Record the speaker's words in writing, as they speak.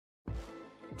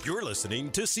You're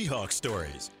listening to Seahawks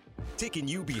Stories, taking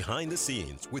you behind the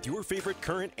scenes with your favorite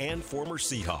current and former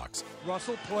Seahawks.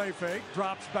 Russell play fake,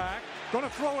 drops back,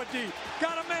 gonna throw it deep.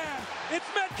 Got a man, it's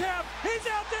Metcalf, he's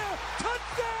out there,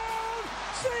 touchdown,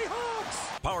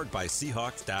 Seahawks! Powered by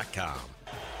Seahawks.com.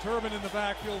 Turbin in the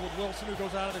backfield with Wilson, who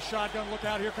goes out of the shotgun. Look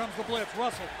out, here comes the blitz.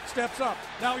 Russell steps up,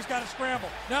 now he's got to scramble.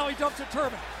 Now he dumps at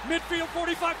Turbin. Midfield,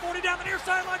 45-40 down the near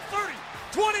sideline, 30,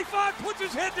 25, puts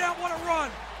his head down, what a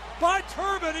run! By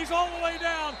Turbin, he's all the way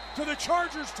down to the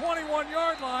Chargers'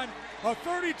 21-yard line, a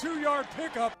 32-yard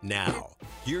pickup. Now,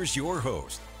 here's your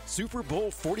host, Super Bowl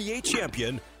 48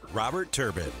 champion, Robert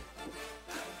Turbin.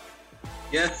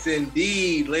 Yes,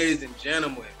 indeed, ladies and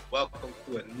gentlemen. Welcome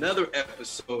to another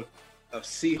episode of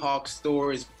Seahawks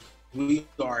Stories. We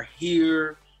are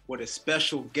here with a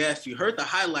special guest. You heard the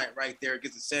highlight right there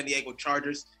against the San Diego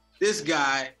Chargers. This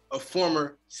guy, a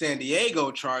former San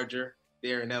Diego Charger,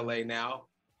 there in LA now,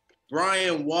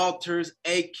 Brian Walters,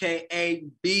 a.k.a.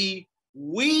 B.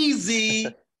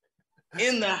 Weezy,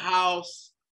 in the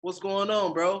house. What's going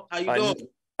on, bro? How you doing?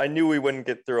 I knew we wouldn't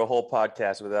get through a whole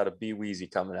podcast without a B. Weezy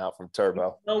coming out from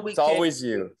Turbo. It's always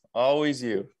you. Always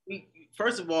you.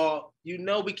 First of all,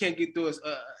 we can't get through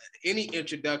any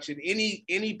introduction,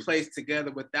 any place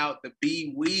together without the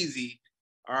B. Weezy,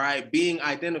 all right, being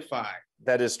identified.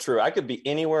 That is true. I could be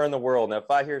anywhere in the world. Now,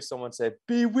 if I hear someone say,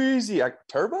 B. Weezy,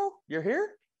 Turbo, you're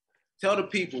here? Tell the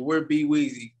people, where B.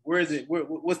 Weezy? Where is it?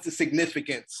 What's the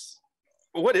significance?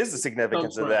 What is the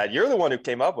significance of that? You're the one who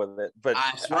came up with it. But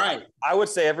that's right. I would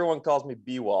say everyone calls me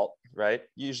B. Walt, right?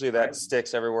 Usually that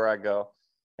sticks everywhere I go.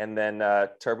 And then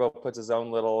Turbo puts his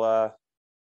own little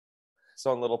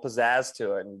pizzazz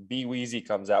to it, and B. Weezy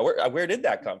comes out. Where did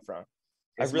that come from?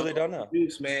 I really don't know.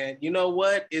 Juice, man. You know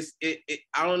what? I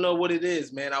don't know what it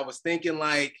is, man. I was thinking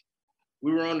like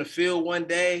we were on the field one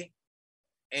day,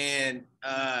 and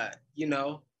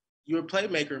you're a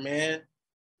playmaker, man.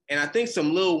 And I think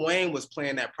some Lil Wayne was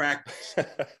playing that practice.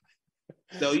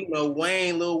 So, Lil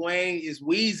Wayne is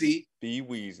Weezy. B.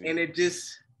 Weezy. And it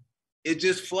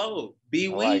just flowed. B.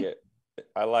 Weezy.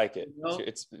 I like it.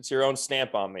 It's your own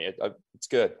stamp on me. It's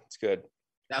good. It's good.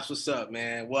 That's what's up,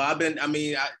 man. Well, I've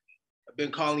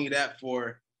been calling you that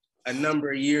for a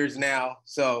number of years now.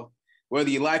 So whether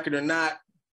you like it or not,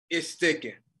 it's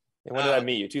sticking. And when did I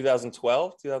meet you?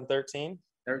 2012, 2013?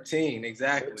 13,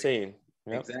 exactly. 13.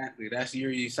 Yep. Exactly. That's the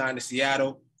year you signed to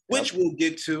Seattle, which we'll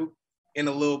get to in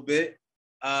a little bit.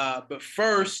 But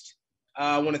first,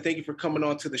 I want to thank you for coming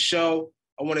on to the show.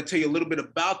 I want to tell you a little bit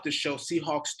about the show.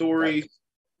 Seahawks Stories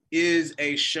is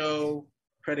a show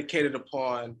predicated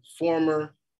upon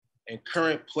former and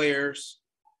current players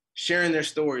sharing their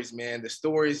stories, man. The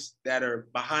stories that are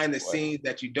behind the scenes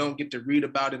that you don't get to read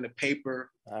about in the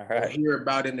paper or hear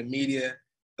about in the media.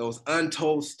 Those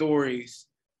untold stories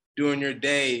during your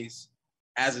days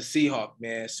as a Seahawk,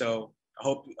 man. So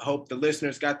I hope the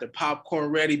listeners got their popcorn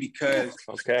ready, because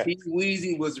P.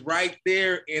 Weezy was right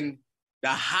there in the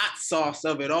hot sauce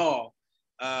of it all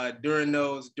during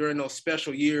those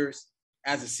special years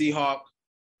as a Seahawk,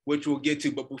 which we'll get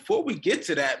to. But before we get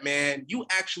to that, man, you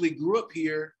actually grew up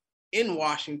here in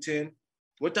Washington,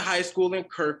 went to high school in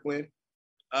Kirkland.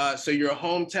 So you're a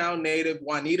hometown native,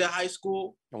 Juanita High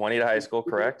School. Juanita High School,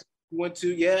 correct. You went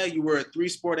to, you were a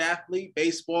 3-sport athlete,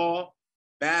 baseball,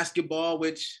 basketball,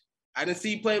 which I didn't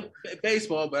see you play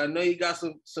baseball, but I know you got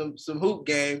some hoop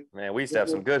game. Man, we used to have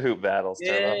some good hoop battles.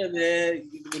 Yeah, man.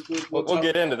 We'll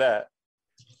get into that.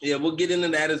 Yeah, we'll get into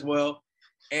that as well.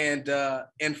 And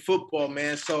football,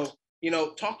 man. So,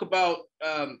 talk about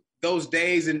those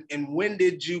days and when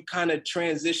did you kind of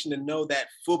transition to know that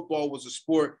football was a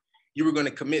sport you were going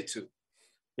to commit to?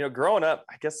 Growing up,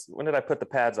 I guess, when did I put the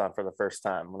pads on for the first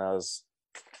time? When I was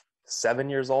 7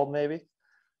 years old, maybe.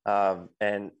 There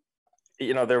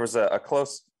was a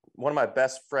close, one of my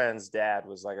best friend's dad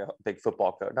was like a big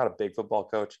football coach, not a big football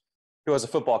coach. He was a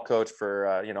football coach for,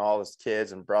 all his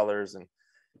kids and brothers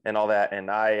and all that. And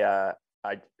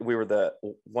we were the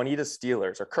Juanita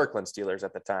Steelers, or Kirkland Steelers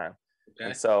at the time. Okay.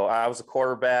 And so I was a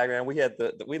quarterback, and we had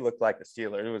we looked like the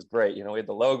Steelers. It was great. We had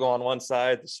the logo on one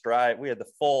side, the stripe. We had the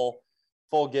full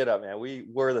get up, man. We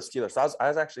were the Steelers. So I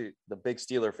was actually the big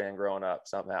Steeler fan growing up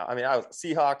somehow. I mean,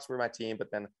 Seahawks were my team,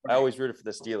 but then I always rooted for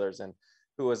the Steelers. And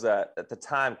who was at the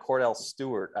time, Cordell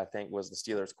Stewart, I think, was the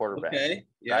Steelers quarterback. Okay.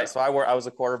 Yeah. Right? So I was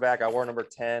a quarterback. I wore number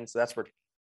 10. So that's where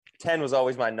 10 was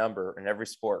always my number in every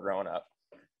sport growing up.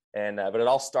 And but it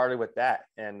all started with that.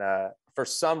 And for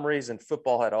some reason,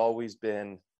 football had always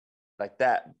been like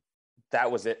that. That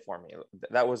was it for me.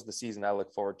 That was the season I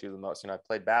look forward to the most. I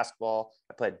played basketball.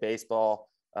 I played baseball.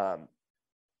 I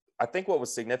think what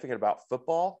was significant about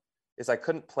football is I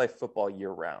couldn't play football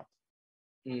year round.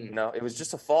 You know, it was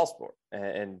just a fall sport.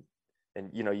 And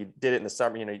you know, you did it in the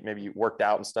summer, you know, maybe you worked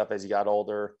out and stuff as you got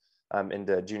older,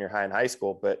 into junior high and high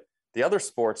school. But the other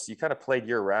sports you kind of played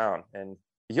year round, and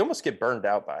you almost get burned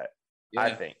out by it. Yeah.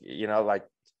 I think, you know, like,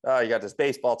 oh, you got this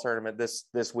baseball tournament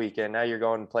this weekend. Now you're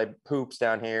going to play hoops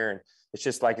down here. And it's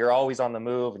just like, you're always on the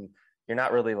move, and you're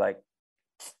not really like,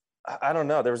 I don't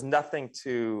know. There was not that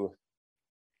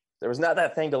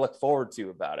thing to look forward to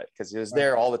about it, because it was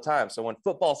there all the time. So when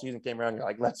football season came around, you're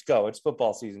like, let's go. It's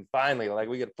football season. Finally, like,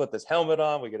 we got to put this helmet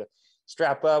on. We got to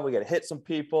strap up. We got to hit some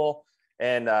people.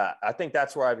 And I think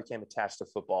that's where I became attached to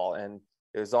football. And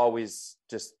it was always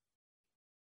just,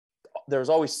 there was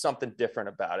always something different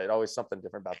about it. Always something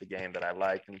different about the game that I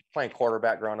liked. And playing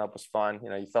quarterback growing up was fun. You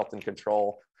know, you felt in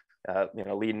control, you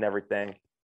know, leading everything.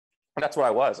 And that's what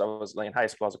I was. In high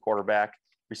school, I was a quarterback,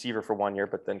 receiver for 1 year,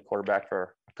 but then quarterback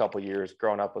for a couple of years.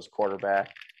 Growing up was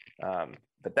quarterback.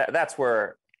 But that's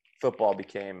where football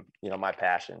became, you know, my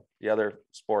passion. The other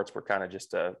sports were kind of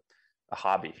just a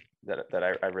hobby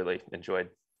that I really enjoyed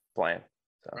playing.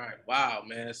 So. Right. Wow,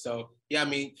 man. So, yeah, I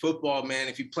mean, football, man,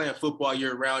 if you're playing football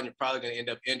year round, you're probably going to end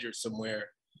up injured somewhere.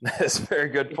 That's a very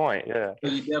good point. Yeah.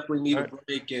 So you definitely need a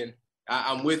break. And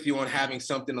I'm with you on having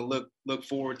something to look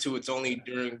forward to. It's only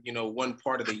during, you know, one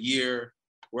part of the year,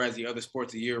 whereas the other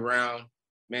sports are year round.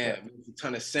 Man, it makes a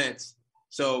ton of sense.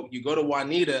 So you go to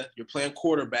Juanita, you're playing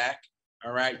quarterback.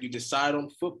 All right. You decide on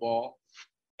football,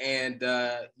 and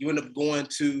you end up going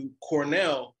to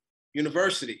Cornell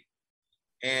University.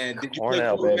 And did you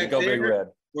Cornell, play baby, go Big Red?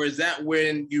 Or is that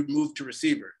when you moved to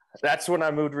receiver? That's when I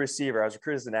moved to receiver. I was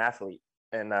recruited as an athlete,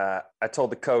 and I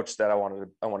told the coach that I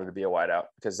wanted to be a wideout,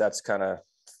 because that's kind of,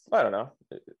 I don't know,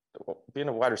 being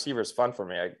a wide receiver is fun for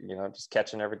me. You know, just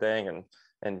catching everything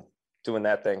and doing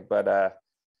that thing. But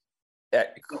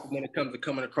when it comes to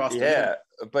coming across,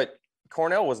 but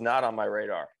Cornell was not on my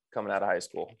radar coming out of high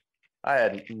school. I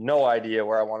had no idea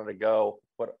where I wanted to go.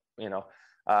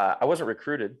 I wasn't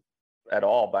recruited at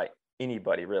all by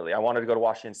anybody, really. I wanted to go to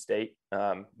Washington State.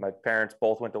 My parents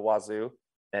both went to Wazoo.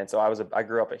 And so I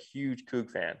grew up a huge Coug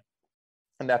fan.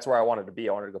 And that's where I wanted to be.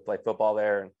 I wanted to go play football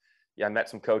there. And I met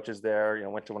some coaches there, you know,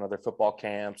 went to one of their football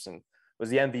camps and was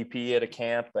the MVP at a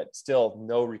camp, but still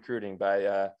no recruiting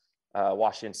by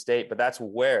Washington State. But that's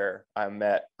where I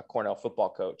met a Cornell football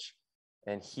coach.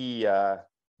 And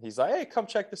he's like, hey, come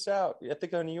check this out. You have to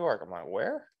go to New York. I'm like,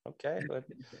 where? Okay.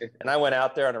 And I went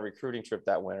out there on a recruiting trip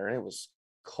that winter, and it was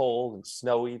cold and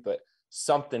snowy, but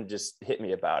something just hit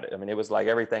me about it. I mean, it was like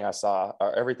everything I saw,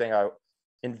 or everything I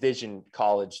envisioned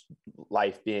college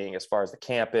life being, as far as the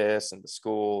campus and the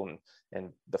school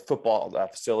and the football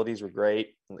facilities were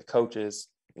great, and the coaches.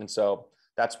 And so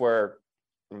that's where,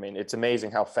 I mean, it's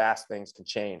amazing how fast things can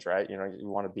change, right? You know, you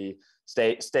want to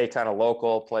stay kind of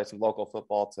local, play some local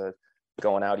football, to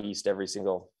going out east every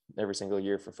single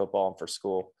year for football and for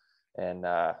school. And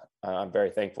I'm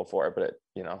very thankful for it, but it,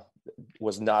 you know,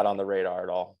 was not on the radar at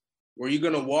all. Were you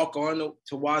going to walk on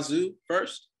to Wazoo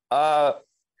first?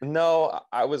 No,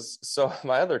 so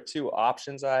my other two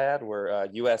options I had were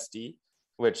USD,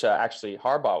 which actually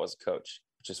Harbaugh was a coach,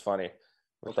 which is funny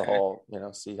with the whole, you know,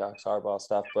 Seahawks Harbaugh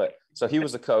stuff. But so he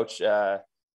was a coach. It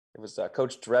was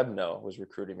Coach Drebno was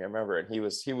recruiting me, I remember. And he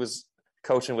was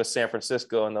coaching with San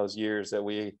Francisco in those years that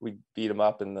we beat him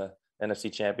up in the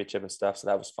NFC Championship and stuff. So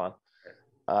that was fun.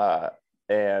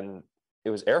 And it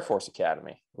was Air Force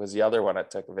Academy was the other one I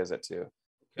took a visit to.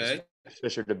 Okay.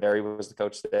 Fisher DeBerry was the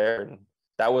coach there. And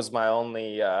that was my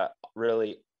only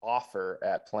really offer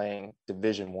at playing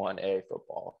Division I-A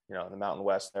football, you know, in the Mountain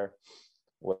West. There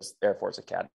was Air Force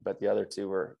Academy, but the other two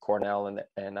were Cornell and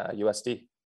USD.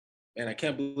 And I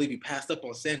can't believe you passed up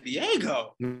on San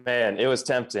Diego. Man, it was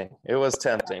tempting.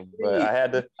 But I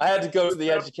had to go to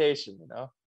the education, you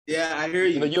know? Yeah, I hear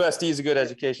you. The USD is a good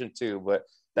education too, but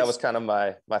that was kind of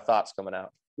my thoughts coming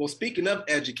out. Well, speaking of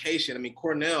education, I mean,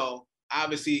 Cornell,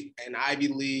 obviously an Ivy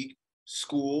League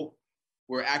school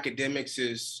where academics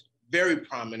is very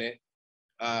prominent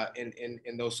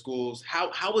in those schools.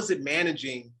 How was it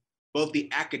managing both the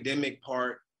academic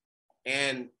part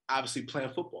and obviously playing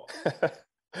football?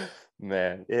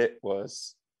 Man, it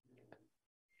was.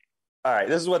 All right,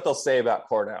 this is what they'll say about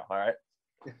Cornell, all right?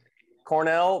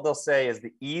 Cornell, they'll say, is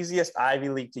the easiest Ivy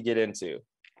League to get into,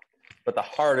 but the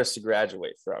hardest to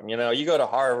graduate from. You know, you go to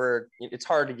Harvard, it's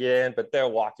hard to get in, but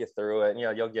they'll walk you through it. You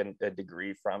know, you'll get a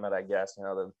degree from it, I guess, you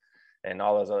know, and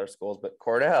all those other schools. But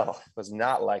Cornell was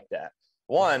not like that.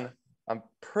 One, I'm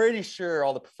pretty sure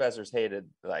all the professors hated,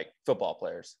 like, football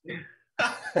players.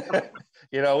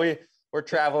 You know, we're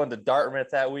traveling to Dartmouth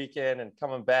that weekend and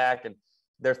coming back, and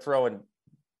they're throwing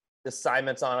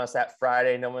assignments on us that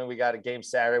Friday, knowing we got a game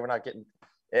Saturday. We're not getting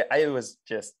it was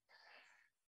just,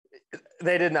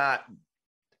 they did not,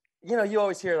 you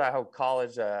always hear that how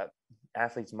college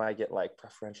athletes might get like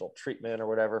preferential treatment or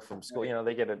whatever from school.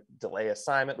 They get a delay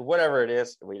assignment, whatever it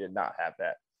is. We did not have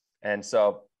that. And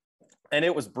so, and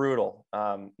it was brutal.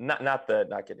 Not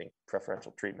getting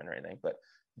preferential treatment or anything, but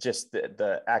just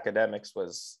the academics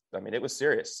was, it was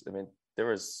serious. There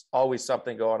was always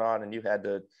something going on, and you had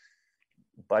to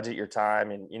budget your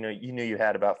time, and you knew you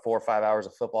had about 4 or 5 hours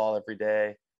of football every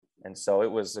day. And so it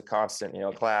was a constant,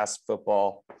 class,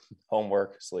 football,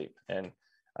 homework, sleep. And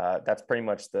that's pretty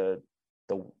much the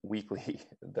weekly,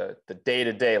 the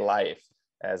day-to-day life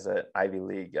as an Ivy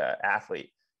League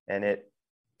athlete. And it,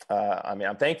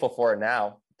 I'm thankful for it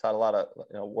now. Taught a lot of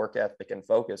work ethic and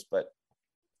focus, but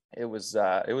it was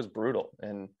brutal.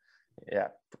 And yeah,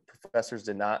 professors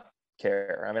did not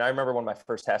care. I remember one of my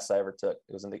first tests I ever took.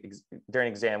 It was during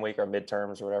exam week or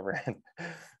midterms or whatever. And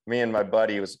me and my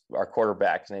buddy, was our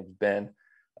quarterback, his name was Ben.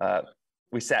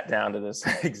 We sat down to this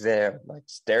exam, like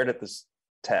stared at this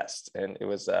test, and it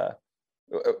wasn't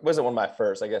one of my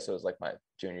first. I guess it was like my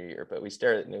junior year, but we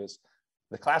stared at it, and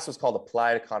the class was called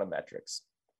Applied Econometrics.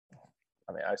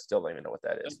 I still don't even know what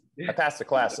that is. I passed the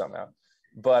class somehow,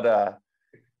 but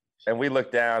and we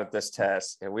looked down at this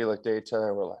test, and we looked at each other,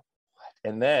 and we're like,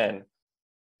 what? And then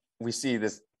we see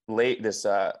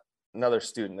another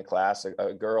student in the class,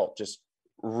 a girl, just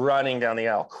running down the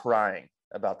aisle crying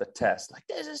about the test, like,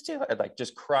 this is too hard, like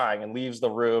just crying, and leaves the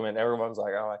room, and everyone's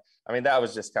like, oh, that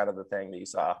was just kind of the thing that you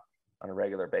saw on a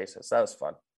regular basis. That was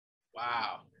fun.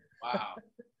 Wow.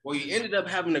 Well, you ended up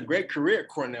having a great career at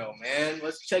Cornell, man.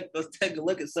 Let's take a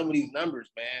look at some of these numbers,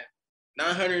 man.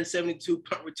 972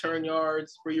 punt return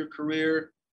yards for your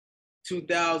career,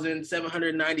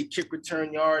 2,790 kick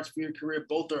return yards for your career.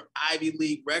 Both are Ivy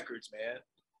League records, man.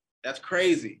 That's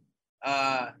crazy.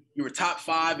 You were top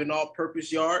 5 in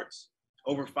all-purpose yards,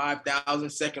 over 5,000,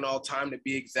 second all-time to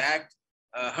be exact.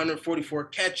 144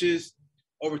 catches,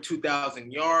 over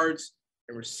 2,000 yards,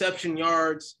 and reception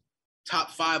yards,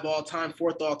 top 5 all-time,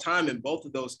 4th all-time in both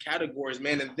of those categories,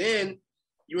 man. And then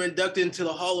you were inducted into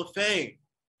the Hall of Fame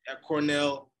at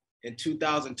Cornell in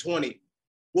 2020.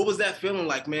 What was that feeling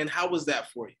like, man? How was that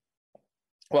for you?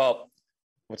 Well,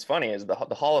 what's funny is the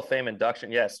Hall of Fame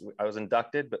induction. Yes, I was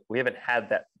inducted, but we haven't had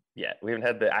that yet. We haven't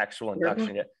had the actual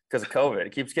induction yet because of COVID.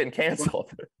 It keeps getting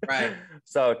canceled. Right.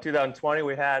 So 2020,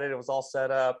 we had it. It was all set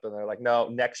up. And they're like, no,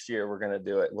 next year we're going to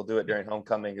do it. We'll do it during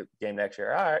homecoming game next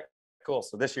year. All right, cool.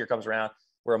 So this year comes around.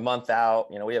 We're a month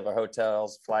out. We have our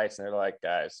hotels, flights, and they're like,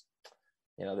 guys,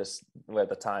 this, at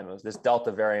the time, it was this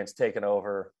Delta variant's taken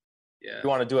over. Yeah. We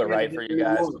want to do it right for you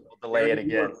guys. We'll delay it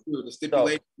again. So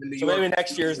maybe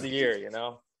next year's the year,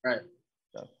 Right.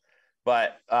 So,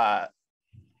 but I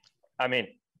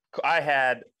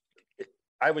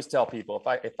always tell people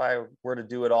if I were to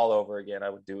do it all over again,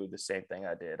 I would do the same thing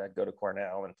I did. I'd go to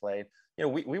Cornell and play.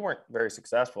 We weren't very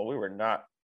successful. We were not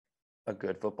a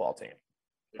good football team.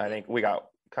 I think we got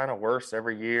kind of worse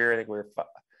every year. I think we were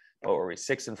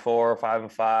 6-4,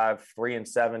 5-5,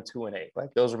 3-7, 2-8.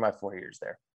 Like those were my 4 years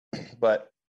there. But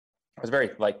I was very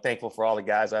thankful for all the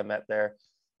guys I met there.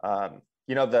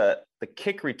 The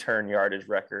kick return yardage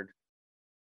record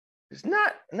is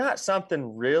not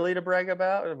something really to brag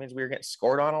about. It means we were getting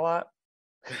scored on a lot.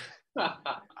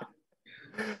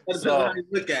 That's how you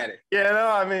look at it.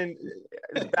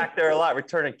 It's back there a lot,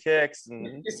 returning kicks,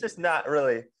 and it's just not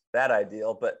really that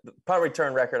ideal. But the punt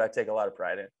return record, I take a lot of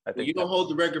pride in. I think you don't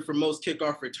hold the record for most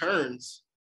kickoff returns.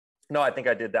 No, I think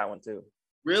I did that one too.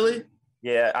 Really?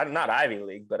 Yeah, I'm not Ivy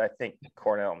League, but I think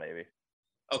Cornell maybe.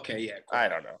 Okay, yeah. Cornell. I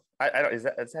don't know. I don't. Is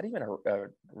that even a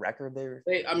record there?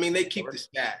 They keep the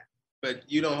stat, but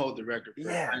you don't hold the record.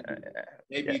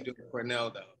 Maybe you do Cornell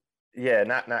though. Yeah,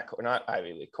 not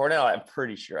Ivy League. Cornell, I'm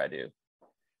pretty sure I do,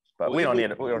 but we don't need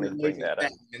to bring that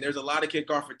up. And there's a lot of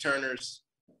kickoff returners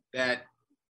that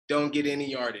don't get any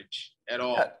yardage at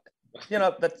all.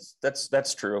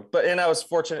 That's true. And I was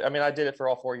fortunate. I did it for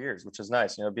all 4 years, which is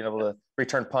nice. Being able to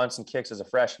return punts and kicks as a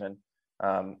freshman.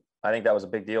 I think that was a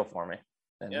big deal for me,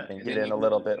 and get in a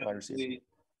little bit later season.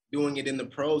 Doing it in the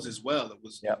pros as well. It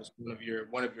was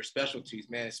one of your specialties,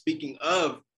 man. Speaking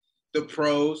of the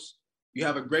pros, you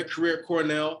have a great career at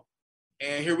Cornell,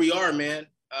 and here we are, man.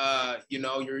 You're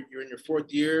in your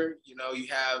 4th year. You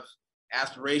have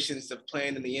aspirations of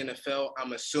playing in the NFL.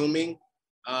 I'm assuming.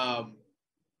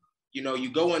 You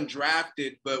go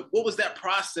undrafted, but what was that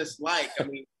process like?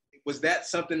 Was that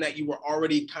something that you were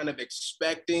already kind of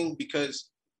expecting because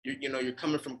you're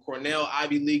coming from Cornell,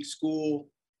 Ivy League school,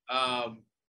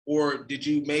 or did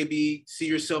you maybe see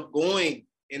yourself going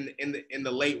in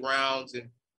the late rounds,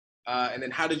 and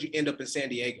then how did you end up in San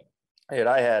Diego?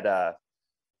 I had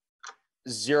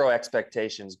zero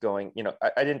expectations going,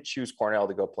 I didn't choose Cornell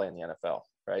to go play in the NFL,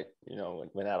 right?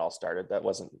 When that all started, that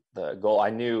wasn't the goal. I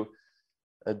knew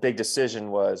a big decision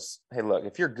was, hey, look,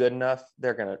 if you're good enough,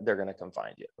 they're gonna come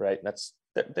find you, right?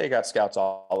 They got scouts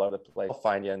all over the place. They'll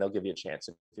find you and they'll give you a chance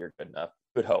if you're good enough.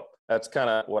 Good hope. That's kind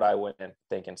of what I went in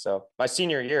thinking. So my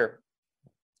senior year,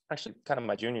 actually kind of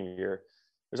my junior year,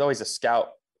 there's always a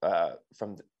scout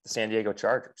from the San Diego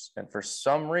Chargers. And for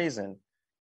some reason,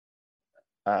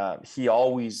 he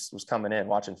always was coming in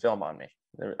watching film on me.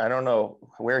 I don't know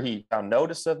where he found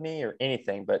notice of me or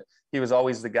anything, but he was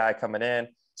always the guy coming in.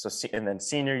 So, and then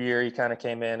senior year, he kind of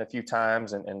came in a few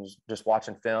times and just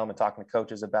watching film and talking to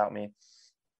coaches about me.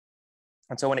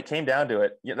 And so when it came down to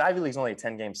it, the Ivy League's only a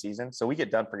 10-game season, so we get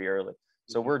done pretty early.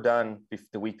 So we're done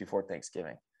the week before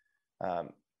Thanksgiving.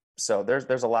 So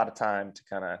there's a lot of time to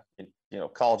kind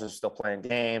of, college is still playing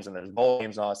games and there's bowl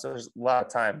games and all that. So there's a lot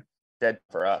of time dead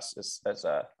for us as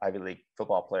Ivy League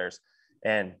football players.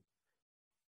 And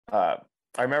I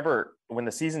remember when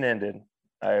the season ended,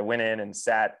 I went in and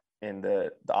sat in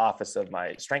the office of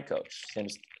my strength coach. His name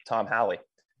is Tom Halley.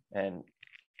 And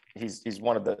he's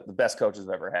one of the best coaches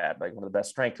I've ever had, like one of the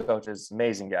best strength coaches,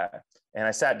 amazing guy. And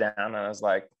I sat down and I was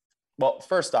like, well,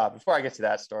 first off, before I get to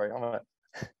that story,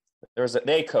 there was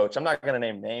a coach, I'm not going to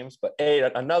name names, but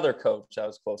another coach I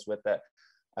was close with that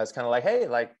I was kind of like, hey,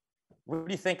 like, what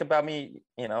do you think about me,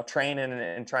 training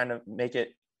and trying to make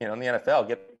it, in the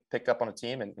NFL, pick up on a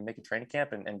team and make a training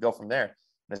camp and go from there.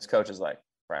 And this coach is like,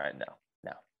 Brian, no,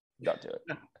 don't do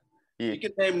it. You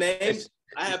can name names.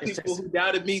 I have people who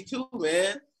doubted me too,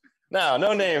 man.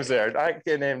 No names there. I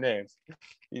can't name names.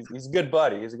 He's a good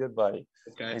buddy. He's a good buddy.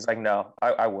 Okay. He's like, no,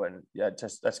 I wouldn't. Yeah,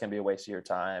 that's gonna be a waste of your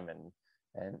time.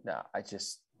 And no, I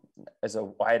just, as a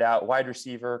wide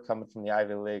receiver coming from the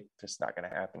Ivy League, just not gonna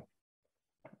happen.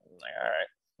 I'm like, all right,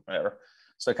 whatever.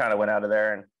 So I kind of went out of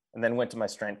there and then went to my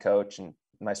strength coach, and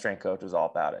my strength coach was all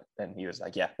about it. And he was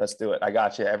like, yeah, let's do it. I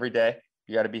got you every day.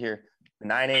 You got to be here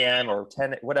 9 a.m. or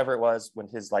 10, whatever it was when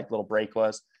his like little break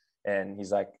was. And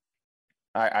he's like,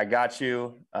 I got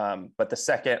you. But the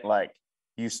second like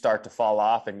you start to fall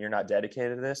off and you're not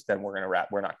dedicated to this, then we're going to wrap.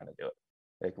 We're not going to do it.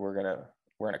 Like we're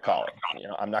going to call it.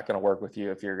 I'm not going to work with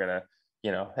you if you're going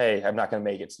to, hey, I'm not going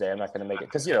to make it today. I'm not going to make it.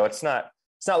 Cause it's not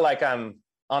like I'm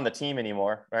on the team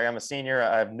anymore, right? I'm a senior.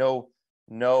 I have no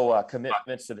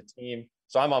commitments to the team.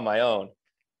 So I'm on my own.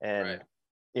 And,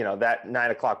 right. That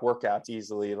 9 o'clock workout's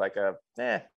easily like I'm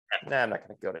not going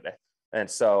to go today. And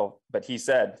so, but he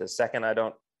said, the second I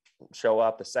don't show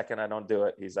up, the second I don't do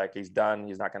it, he's like, he's done.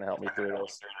 He's not going to help me through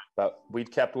this. But we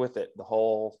kept with it the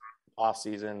whole off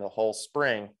season, the whole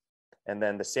spring. And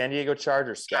then the San Diego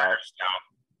Chargers scout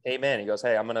came in. He goes,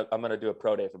 hey, I'm going to do a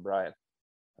pro day for Brian.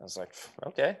 I was like,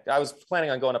 okay. I was planning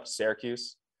on going up to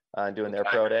Syracuse and doing their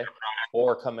pro day,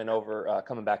 or coming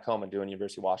back home and doing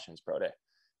University of Washington's pro day,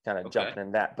 kind of jumping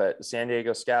in that. But San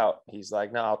Diego scout, he's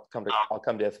like, no, I'll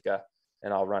come to Ithaca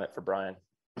and I'll run it for Brian.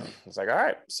 I was like, all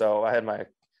right. So it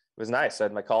was nice. I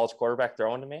had my college quarterback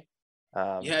throwing to me.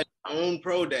 You had your own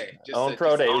pro day. It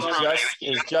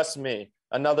was just me.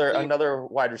 Another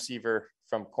wide receiver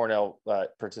from Cornell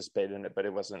participated in it, but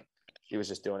he was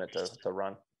just doing it to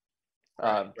run.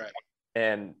 Right.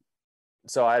 And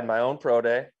so I had my own pro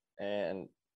day and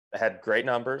I had great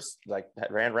numbers, like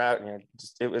ran route,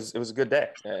 it was a good day.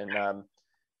 And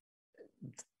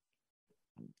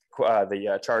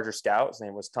the Charger scout, his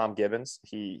name was Tom Gibbons.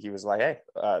 He was like, hey,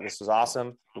 this was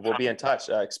awesome. We'll be in touch.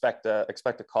 Expect a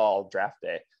call draft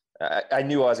day. I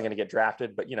knew I wasn't going to get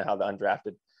drafted, but you know how the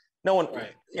undrafted, no one,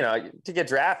 right. To get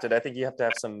drafted, I think you have to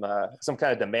have some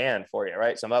kind of demand for you,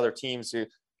 right? Some other teams who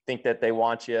think that they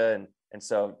want you. And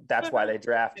so that's why they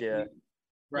draft you.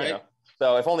 Right.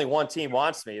 So if only one team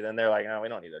wants me, then they're like, oh, we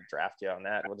don't need to draft you on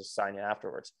that. We'll just sign you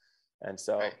afterwards. And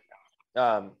so,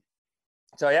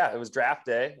 it was draft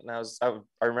day. And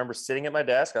I remember sitting at my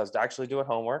desk. I was actually doing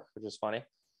homework, which is funny,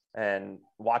 and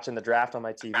watching the draft on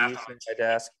my TV at my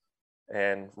desk.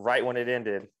 And right when it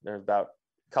ended, there was about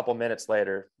a couple minutes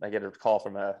later, I get a call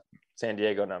from a San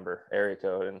Diego number, area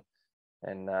code.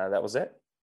 And that was it.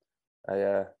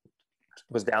 I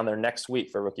was down there next week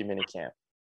for rookie minicamp.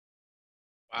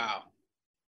 Wow.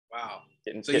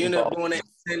 So you ended up going to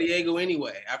San Diego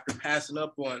anyway, after passing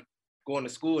up on going to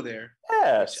school there.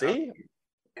 Yeah, see?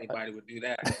 Anybody would do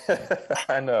that.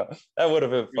 I know. That would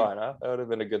have been fun, huh? That would have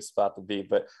been a good spot to be.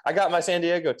 But I got my San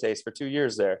Diego taste for 2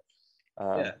 years there.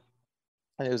 And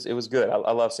it was good.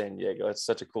 I love San Diego. It's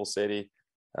such a cool city.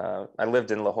 I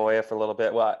lived in La Jolla for a little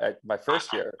bit. Well, my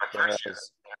first year, I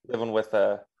was living with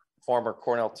a former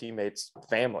Cornell teammate's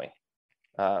family.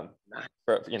 I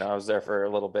was there for a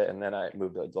little bit, and then I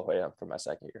moved to La Jolla for my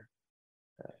second year.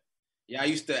 Yeah, I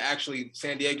used to actually,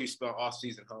 San Diego spent off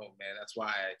season home, man. That's why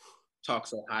I talk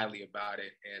so highly about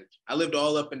it. And I lived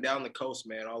all up and down the coast,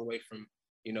 man, all the way from,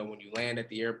 when you land at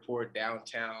the airport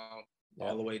downtown,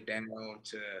 all the way down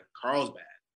to Carlsbad,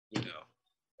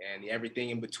 and everything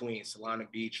in between, Solana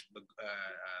Beach, La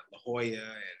Jolla,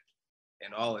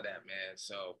 and all of that, man.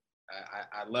 So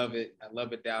I love it. I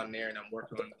love it down there, and I'm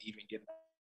working on even getting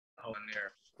home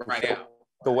there right now.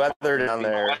 The weather down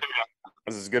there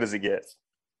is as good as it gets.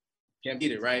 Can't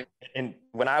beat it, right? And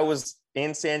when I was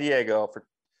in San Diego for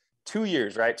 2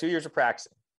 years, right? 2 years of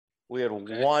practicing, we had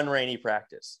one rainy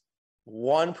practice.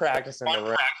 One practice in the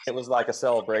rain. It was like a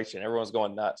celebration. Everyone was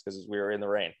going nuts because we were in the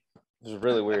rain. It was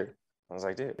really weird. I was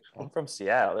like, dude, I'm from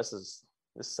Seattle. This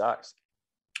sucks.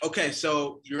 Okay,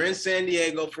 so you're in San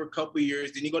Diego for a couple of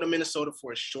years. Then you go to Minnesota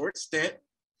for a short stint,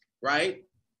 right?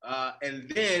 And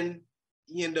then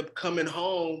you end up coming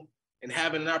home and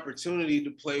having an opportunity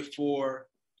to play for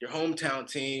your hometown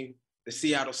team, the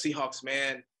Seattle Seahawks,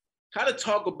 man. Kind of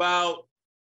talk about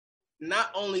not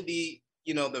only the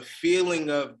feeling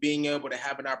of being able to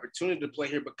have an opportunity to play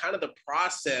here, but kind of the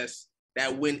process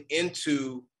that went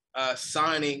into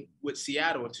signing with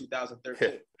Seattle in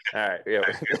 2013. All right. Yeah.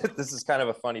 This is kind of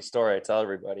a funny story I tell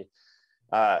everybody.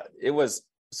 I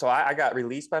got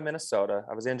released by Minnesota.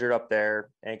 I was injured up there,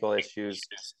 ankle issues.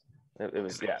 It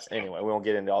was, anyway, we won't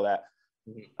get into all that.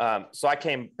 So I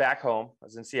came back home. I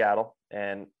was in Seattle,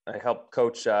 and I helped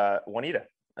coach Juanita.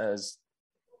 I was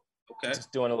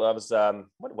doing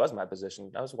what was my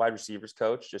position? I was wide receivers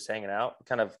coach, just hanging out,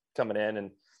 kind of coming in,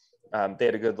 and they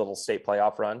had a good little state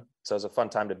playoff run. So it was a fun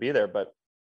time to be there. But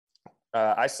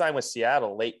I signed with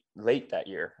Seattle late that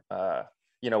year,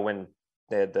 when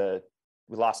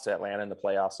we lost to Atlanta in the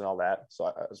playoffs and all that. So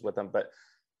I was with them. But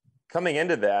coming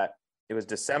into that, it was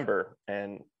December.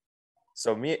 And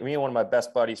so me and one of my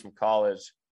best buddies from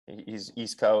college, he's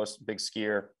East Coast, big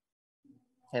skier.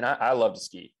 And I love to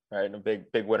ski, right? And a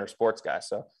big winter sports guy.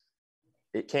 So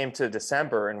it came to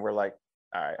December and we're like,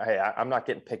 all right, hey, I'm not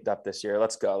getting picked up this year.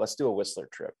 Let's go. Let's do a Whistler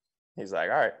trip. He's like,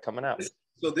 all right, coming out.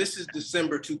 So this is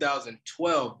December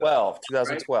 2012.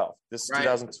 2012. Right? This is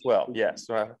 2012. Yes.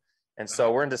 And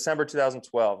so we're in December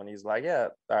 2012. And he's like, yeah,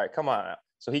 all right, come on out.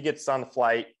 So he gets on the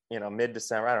flight,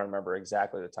 mid-December. I don't remember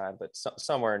exactly the time, but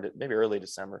somewhere in maybe early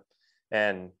December.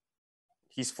 And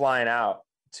he's flying out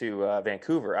to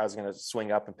Vancouver. I was going to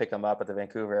swing up and pick him up at the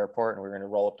Vancouver airport, and we were going to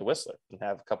roll up to Whistler and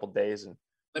have a couple days. And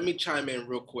let me chime in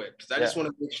real quick because I just want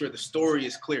to make sure the story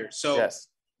is clear. So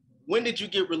when did you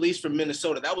get released from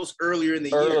Minnesota? That was earlier in the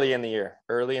year. Early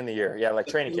in the year. Yeah, like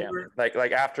training camp. Like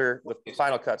after the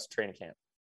final cuts, training camp.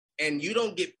 And you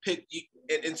don't get picked.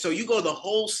 And so you go the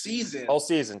whole season.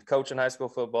 Coaching high school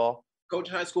football. Yeah.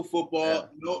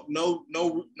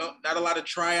 No, not a lot of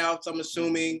tryouts, I'm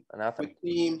assuming. Nothing. With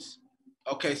teams.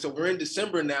 Okay, so we're in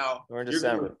December now. We're in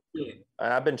December.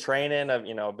 And I've been training.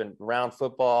 I've been around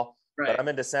football. Right. But I'm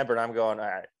in December and I'm going, all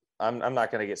right, I'm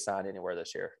not going to get signed anywhere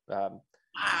this year.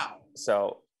 Wow.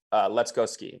 So let's go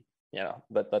ski.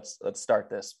 Let's start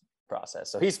this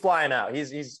process. So he's flying out.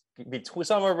 He's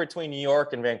somewhere between New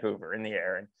York and Vancouver in the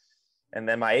air. And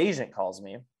then my agent calls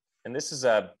me, and this is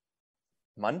a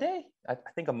Monday. I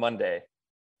think a Monday.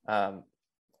 They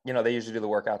usually do the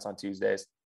workouts on Tuesdays.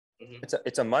 Mm-hmm.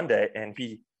 It's a Monday, and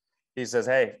he says,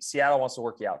 hey, Seattle wants to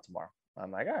work you out tomorrow.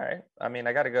 I'm like, all right. I mean,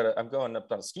 I'm going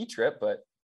up on a ski trip, but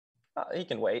he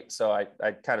can wait. So I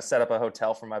kind of set up a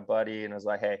hotel for my buddy and was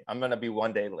like, hey, I'm going to be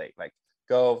 1 day late. Like,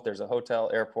 go, there's a hotel,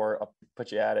 airport, I'll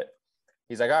put you at it.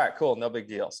 He's like, all right, cool, no big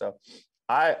deal. So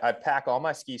I pack all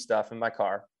my ski stuff in my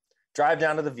car, drive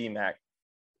down to the VMAC.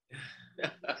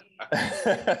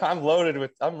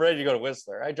 I'm ready to go to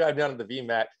Whistler. I drive down to the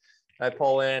VMAC. I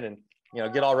pull in and,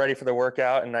 get all ready for the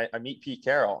workout. And I meet Pete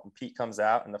Carroll, and Pete comes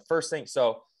out. And the first thing,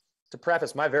 so to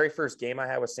preface, my very first game I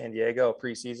had with San Diego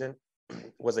preseason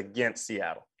was against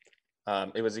Seattle.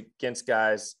 It was against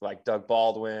guys like Doug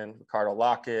Baldwin, Ricardo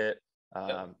Lockett.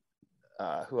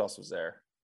 Who else was there?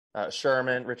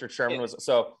 Richard Sherman was.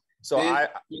 So I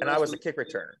was a kick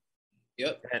returner.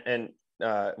 Yep. And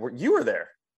you were there.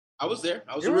 I was there.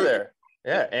 You were there.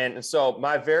 Yeah. And so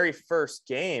my very first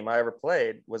game I ever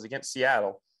played was against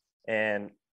Seattle,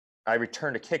 and I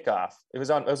returned a kickoff. It was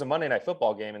a Monday Night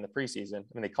Football game in the preseason. I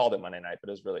mean, they called it Monday night, but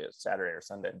it was really a Saturday or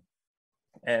Sunday.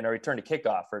 And I returned a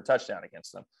kickoff for a touchdown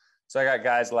against them. So I got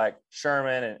guys like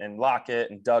Sherman and Lockett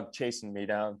and Doug chasing me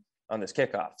down on this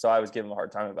kickoff. So I was giving them a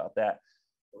hard time about that.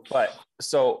 But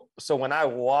so when I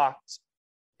walked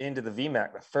into the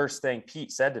VMAC, the first thing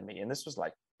Pete said to me, and this was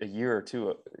like a year or two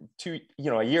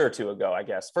ago, I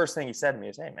guess. First thing he said to me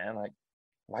is, hey man, like,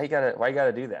 why you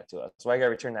gotta do that to us? Why you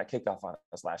gotta return that kickoff on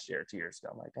us last year, 2 years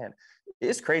ago? I'm like, man,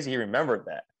 it's crazy. He remembered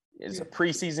that. It's a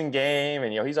preseason game,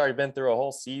 and he's already been through a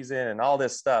whole season and all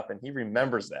this stuff, and he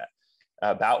remembers that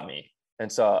about me.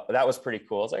 And so that was pretty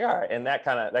cool. It's like, all right, and that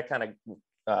kind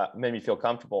of made me feel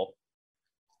comfortable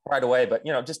right away. But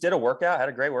just did a workout, had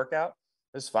a great workout.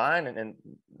 It was fine, and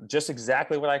just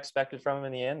exactly what I expected from him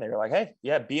in the end. They were like, hey,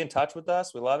 yeah, be in touch with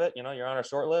us. We love it. You're on our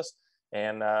short list,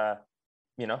 and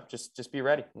just be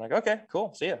ready. I'm like, okay,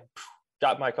 cool. See ya.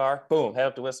 Drop my car, boom, head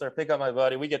up to Whistler, pick up my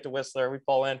buddy. We get to Whistler, we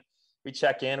pull in, we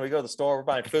check in, we go to the store, we're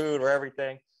buying food or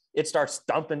everything. It starts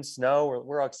dumping snow.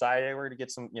 We're all excited. We're going to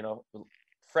get some,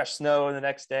 fresh snow the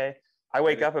next day. I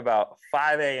wake up about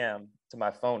 5 a.m. to my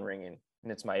phone ringing,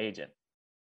 and it's my agent.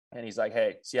 And he's like,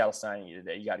 hey, Seattle's signing you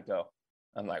today. You got to go.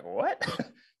 I'm like, what?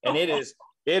 And it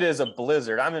is a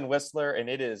blizzard. I'm in Whistler, and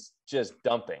it is just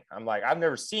dumping. I'm like, I've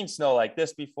never seen snow like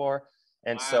this before.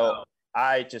 And so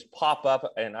I just pop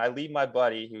up, and I leave my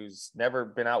buddy who's never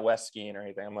been out west skiing or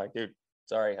anything. I'm like, dude,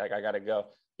 sorry, I got to go.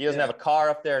 He doesn't have a car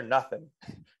up there, nothing.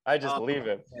 I just leave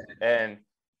him.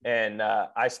 And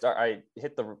I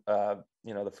hit the,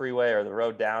 the freeway or the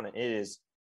road down, and it is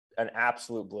an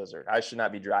absolute blizzard. I should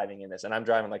not be driving in this. And I'm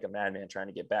driving like a madman trying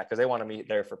to get back because they wanted me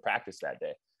there for practice that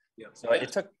day. Yeah. So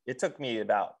it took me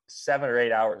about 7 or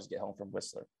 8 hours to get home from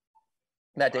Whistler.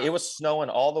 That day, it was snowing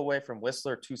all the way from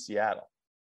Whistler to Seattle,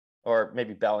 or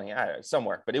maybe Bellingham,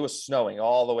 somewhere, but it was snowing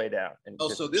all the way down. And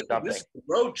so this is a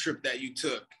road trip that you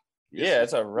took. Yeah,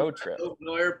 it's a road trip.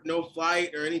 No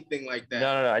flight or anything like that.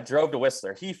 No. I drove to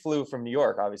Whistler. He flew from New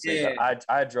York, obviously. Yeah. But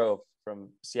I drove from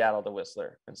Seattle to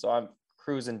Whistler, and so I'm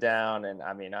cruising down. And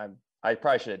I mean, I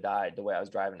probably should have died the way I was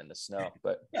driving in the snow,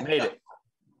 but I made it.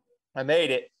 I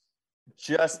made it.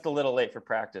 Just a little late for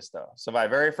practice though. So my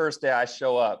very first day I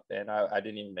show up, and I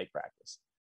didn't even make practice.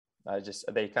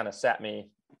 They kind of sat me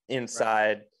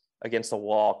inside against the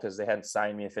wall because they hadn't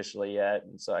signed me officially yet.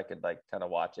 And so I could kind of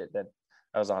watch it. Then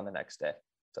I was on the next day.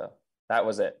 So that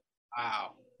was it.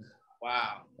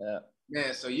 Wow. Yeah.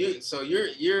 Man. So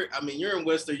you're in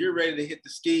Whistler, you're ready to hit the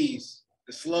skis,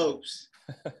 the slopes.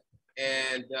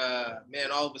 And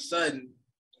man, all of a sudden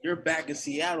you're back in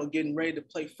Seattle getting ready to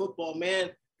play football, man.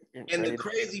 And the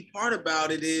crazy part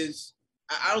about it is,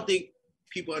 I don't think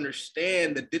people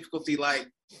understand the difficulty.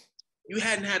 Like, you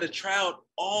hadn't had a tryout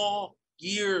all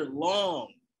year long.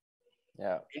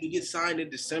 Yeah. And you get signed in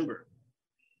December.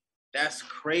 That's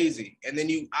crazy. And then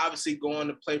you obviously go on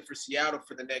to play for Seattle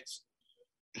for the next,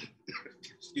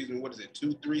 excuse me, what is it,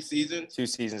 2-3 seasons? 2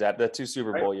 seasons at the 2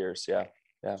 Super Bowl years. Yeah.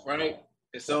 Yeah. Right.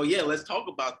 And so, yeah, let's talk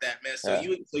about that, man. So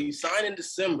you sign in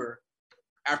December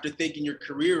after thinking your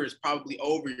career is probably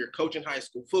over. You're coaching high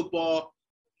school football.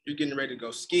 You're getting ready to go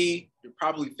ski. You're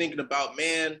probably thinking about,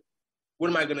 man, what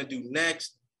am I going to do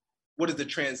next? What is the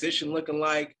transition looking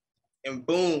like? And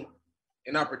boom,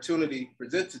 an opportunity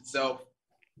presents itself.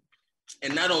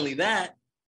 And not only that,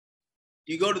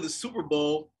 you go to the Super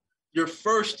Bowl your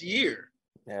first year.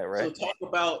 Yeah, right. So talk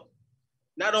about,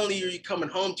 not only are you coming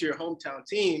home to your hometown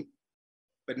team,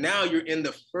 but now you're in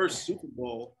the first Super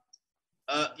Bowl,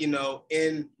 not in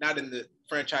the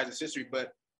franchise's history,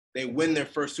 but they win their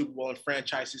first Super Bowl in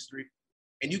franchise history.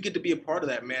 And you get to be a part of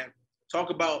that, man. Talk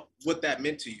about what that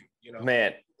meant to you,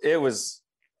 Man, it was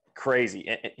crazy.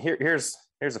 And here's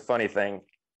a funny thing.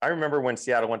 I remember when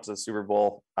Seattle went to the Super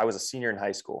Bowl, I was a senior in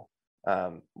high school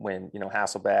when,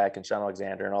 Hasselbeck and Sean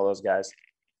Alexander and all those guys.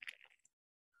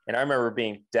 And I remember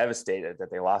being devastated that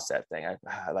they lost that thing.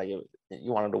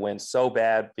 You wanted to win so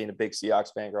bad, being a big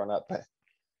Seahawks fan growing up. But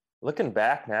looking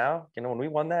back now, when we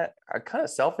won that, I kind of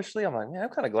selfishly, I'm like, man, I'm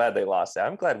kind of glad they lost that.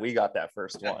 I'm glad we got that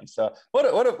first one. So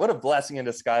what a blessing in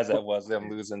disguise that was, them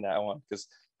losing that one, because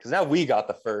now we got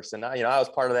the first, and I was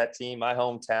part of that team, my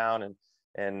hometown,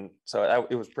 and so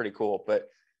it was pretty cool. But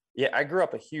yeah, I grew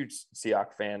up a huge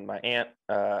Seahawks fan. My aunt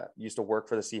used to work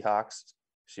for the Seahawks.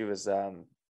 She was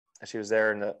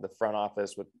there in the front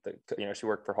office with she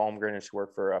worked for Holmgren, and she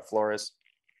worked for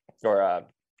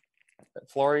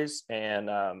Flores and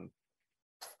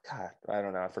God, I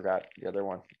don't know. I forgot the other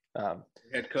one.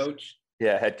 Head coach.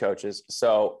 Yeah, head coaches.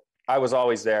 So I was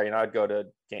always there. I'd go to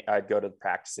the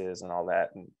practices and all that,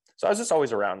 and so I was just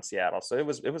always around Seattle. So it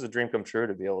was a dream come true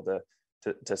to be able to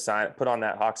put on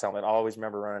that Hawks helmet. I always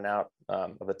remember running out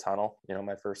of the tunnel.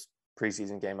 My first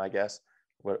preseason game, I guess,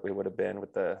 what it would have been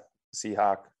with the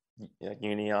Seahawk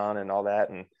uni on and all that,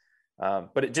 and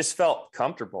but it just felt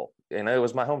comfortable. It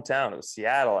was my hometown. It was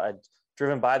Seattle. I'd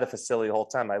driven by the facility the whole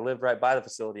time. I lived right by the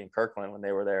facility in Kirkland when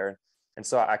they were there, and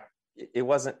so it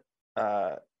wasn't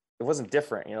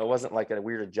different. It wasn't like a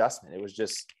weird adjustment. It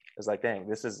was like, dang,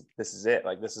 this is it.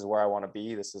 Like, this is where I want to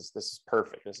be. This is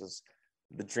perfect. This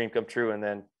the dream come true. And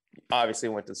then obviously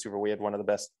went to the Super Bowl. We had one of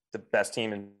the best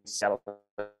team in Seattle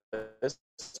history.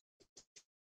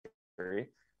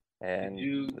 And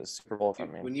the Super Bowl for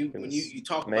me. When you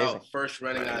talk amazing. About first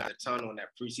running out of the tunnel in that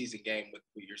preseason game with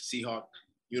your Seahawk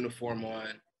uniform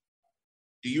on,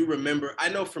 do you remember? I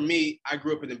know for me, I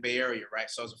grew up in the Bay Area, right?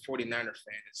 So I was a 49er fan.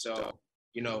 And so,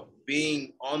 you know,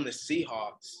 being on the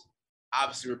Seahawks,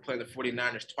 obviously we're playing the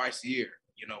 49ers twice a year,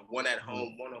 you know, one at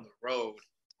home, one on the road.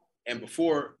 And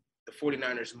before the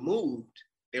 49ers moved,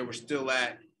 they were still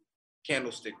at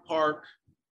Candlestick Park,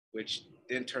 which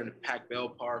then turned to Pac Bell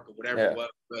Park or whatever it was.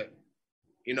 But,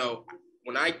 you know,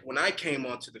 when I came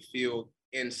onto the field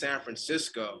in San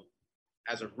Francisco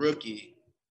as a rookie,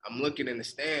 I'm looking in the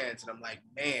stands and I'm like,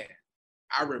 man,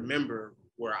 I remember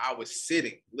where I was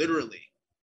sitting, literally.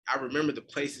 I remember the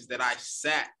places that I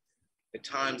sat, the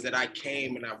times that I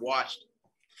came and I watched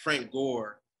Frank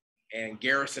Gore and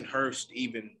Garrison Hurst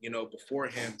even, you know, before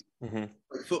him play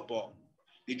football.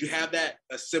 Did you have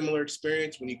a similar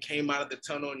experience when you came out of the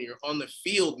tunnel and you're on the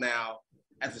field now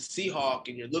as a Seahawk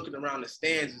and you're looking around the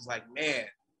stands? It's like, man,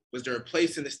 was there a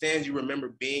place in the stands you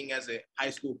remember being as a high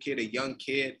school kid, a young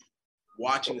kid,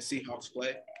 watching the Seahawks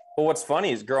play? Well, what's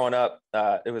funny is growing up,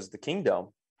 it was the Kingdome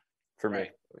for me.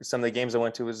 Right. Some of the games I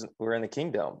went to were in the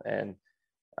Kingdome, and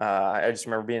I just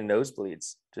remember being in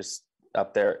nosebleeds just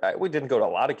up there. We didn't go to a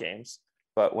lot of games,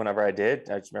 but whenever I did,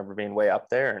 I just remember being way up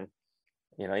there. And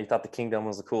you know, you thought the Kingdome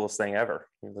was the coolest thing ever.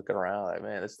 You're looking around like,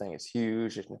 man, this thing is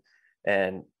huge.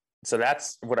 And so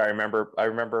that's what I remember. I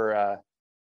remember,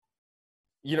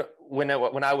 you know, when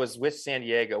I was with San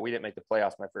Diego, we didn't make the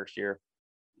playoffs my first year.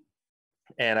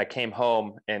 And I came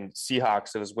home, and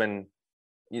Seahawks, it was when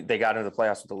they got into the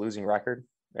playoffs with a losing record,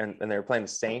 and they were playing the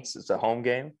Saints. It's a home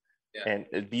game. Yeah.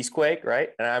 And Beastquake,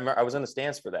 right? And I was in the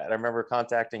stands for that. I remember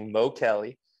contacting Mo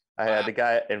Kelly. I had the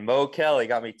guy, and Mo Kelly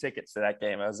got me tickets to that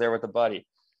game. I was there with a buddy,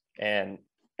 and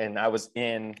I was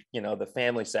in, you know, the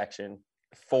family section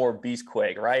for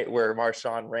Beastquake, right where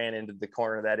Marshawn ran into the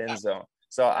corner of that end zone.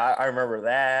 So I remember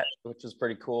that, which was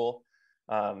pretty cool.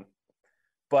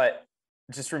 But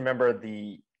just remember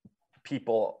the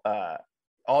people,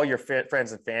 all your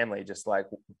friends and family, just like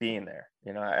being there.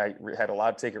 You know, I had a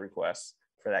lot of ticket requests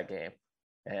for that game,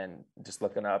 and just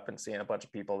looking up and seeing a bunch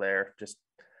of people there, just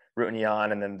rooting you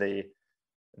on. And then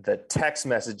the text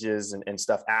messages and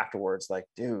stuff afterwards, like,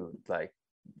 dude, like,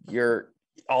 you're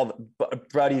all the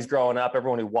buddies growing up,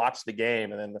 everyone who watched the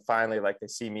game, and then finally, like, they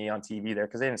see me on TV there,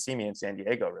 because they didn't see me in San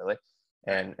Diego really,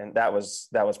 and that was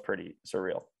pretty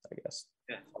surreal, I guess.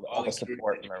 Yeah, all the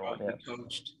support from everyone. Yeah.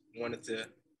 Coached, wanted to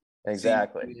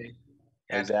exactly,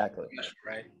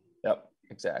 right? Yep,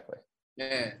 exactly.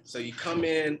 Man, so you come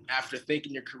in after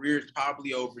thinking your career is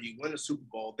probably over, you win a Super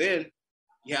Bowl, then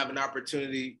you have an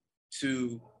opportunity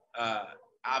to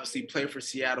obviously play for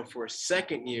Seattle for a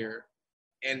second year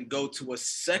and go to a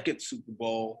second Super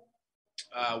Bowl,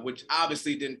 which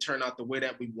obviously didn't turn out the way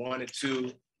that we wanted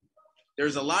to.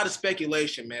 There's a lot of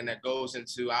speculation, man, that goes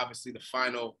into obviously the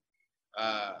final,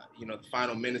 the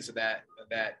final minutes of that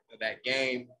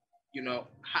game. You know,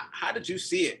 how did you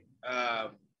see it?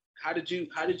 How did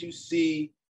you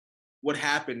see what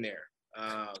happened there?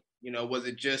 You know, was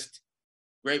it just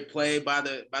great play by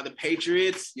the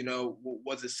Patriots? You know,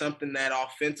 was it something that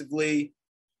offensively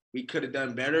we could have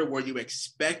done better? Were you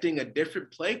expecting a different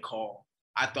play call?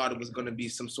 I thought it was going to be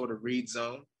some sort of read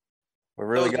zone. We're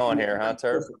really going here, huh,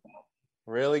 Turf?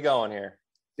 Really going here.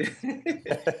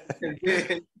 And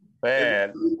then,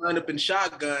 man, we wind up in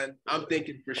shotgun. I'm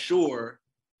thinking for sure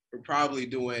we're probably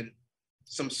doing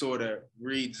some sort of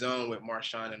read zone with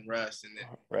Marshawn and Russ, and then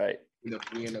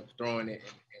we end up throwing it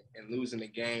and losing the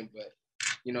game. But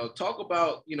you know, talk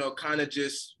about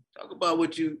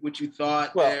what you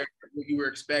thought there, what you were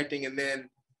expecting, and then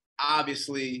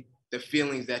obviously the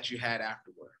feelings that you had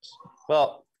afterwards.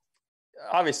 Well,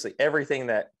 obviously everything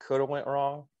that could have went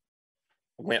wrong.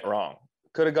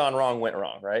 Could have gone wrong, went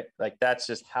wrong, right? Like, that's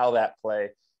just how that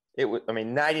play. It was. I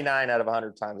mean, 99 out of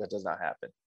 100 times that does not happen.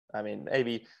 I mean,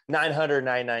 maybe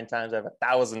 999 times out of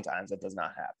 1,000 times that does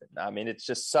not happen. I mean, it's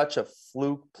just such a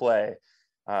fluke play,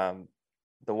 the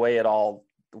way it all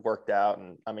worked out.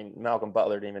 And I mean, Malcolm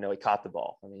Butler didn't even know he caught the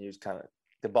ball. I mean, he was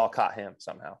the ball caught him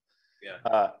somehow.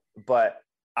 Yeah. But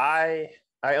I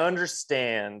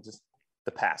understand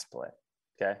the pass play.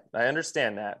 Okay, I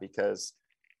understand that, because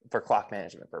for clock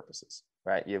management purposes,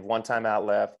 right? You have one timeout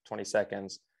left, 20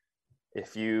 seconds.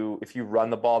 If you run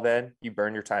the ball, then you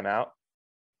burn your timeout.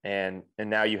 And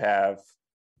now you have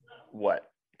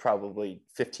probably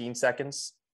 15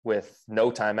 seconds with no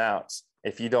timeouts.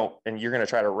 If you don't, and you're going to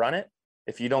try to run it,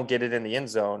 if you don't get it in the end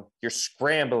zone, you're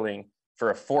scrambling for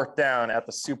a fourth down at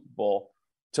the Super Bowl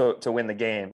to win the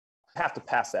game. You have to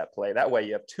pass that play. That way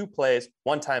you have 2 plays,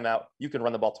 1 timeout. You can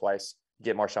run the ball twice,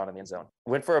 get Marshawn in the end zone.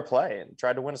 Went for a play and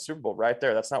tried to win a Super Bowl right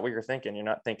there. That's not what you're thinking. You're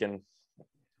not thinking,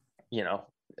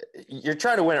 you're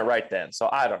trying to win it right then. So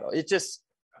I don't know. It just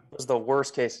was the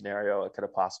worst case scenario it could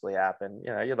have possibly happened.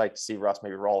 You'd like to see Russ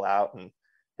maybe roll out and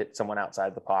hit someone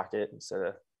outside the pocket instead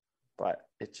of, but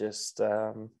it just,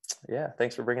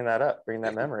 thanks for bringing that up, bringing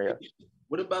that memory up.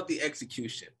 What about the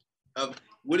execution of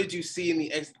what did you see in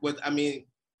the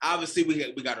obviously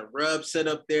we got a rub set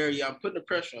up there. Yeah, I'm putting the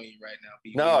pressure on you right now.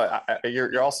 No,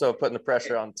 you're also putting the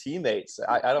pressure on teammates.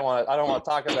 I don't want to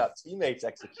talk about teammates'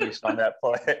 execution on that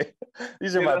play.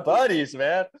 These are my buddies,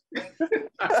 man.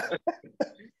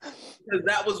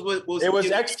 That was what was. It was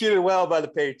executed well by the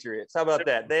Patriots. How about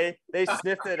that? They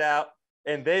sniffed it out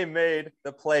and they made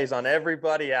the plays on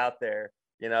everybody out there.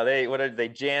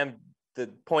 They jammed the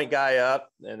point guy up,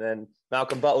 and then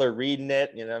Malcolm Butler reading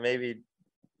it. Maybe.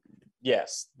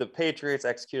 Yes, the Patriots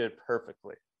executed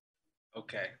perfectly.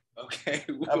 Okay.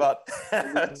 How about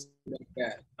that?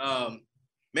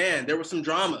 Man, there was some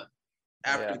drama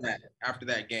after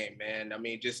that game, man. I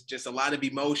mean, just a lot of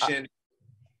emotion.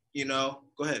 Go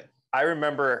ahead. I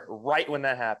remember right when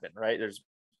that happened, right? There's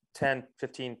 10,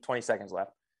 15, 20 seconds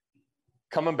left.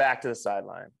 Coming back to the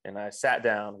sideline, and I sat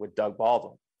down with Doug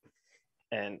Baldwin.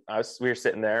 And we were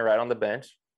sitting there right on the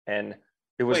bench, and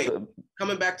it was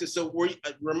coming back to, so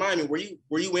remind me,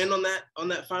 were you in on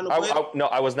that final play? No,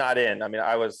 I was not in. I mean,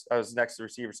 I was next to the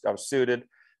receivers. I was suited,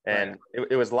 and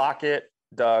it was Lockett,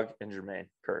 Doug, and Jermaine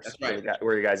Kearse. That's right.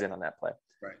 Were you guys in on that play?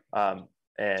 Right.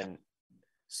 And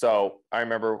so I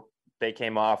remember they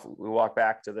came off. We walked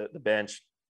back to the bench,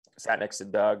 sat next to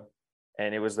Doug,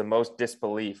 and it was the most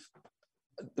disbelief.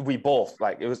 We both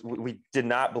we did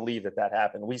not believe that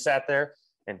happened. We sat there.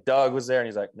 And Doug was there, and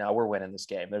he's like, "No, we're winning this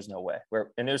game. There's no way."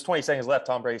 And there was 20 seconds left.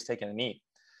 Tom Brady's taking a knee,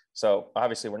 so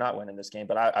obviously we're not winning this game.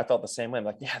 But I felt the same way. I'm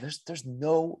like, "Yeah, there's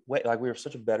no way." Like, we were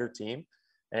such a better team,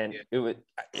 and it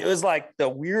was like the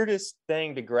weirdest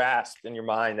thing to grasp in your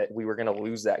mind that we were going to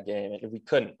lose that game, and we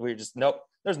couldn't. We were just, nope.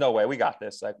 There's no way. We got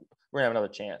this. Like, we're gonna have another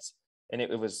chance. And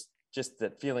it was just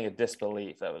that feeling of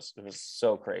disbelief. It was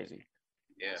so crazy.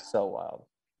 Yeah. So wild.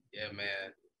 Yeah,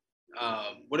 man.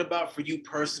 What about for you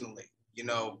personally?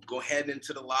 Go head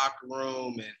into the locker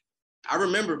room. And I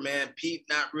remember, man, Pete,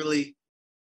 not really,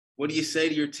 what do you say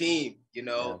to your team?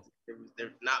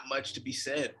 There's not much to be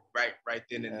said right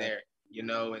then and there,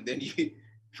 and then you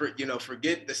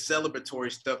forget the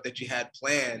celebratory stuff that you had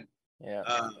planned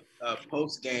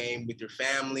post game with your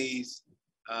families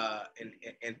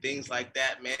and things like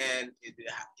that, man.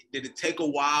 Did it take a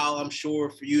while, I'm sure,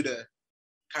 for you to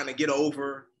kind of get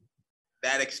over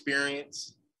that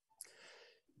experience?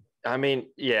 I mean,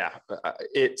 yeah,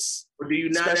 it's or do you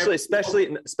not especially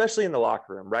in the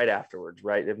locker room right afterwards,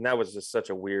 right? And that was just such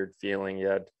a weird feeling. You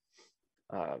had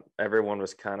everyone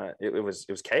was kind of it was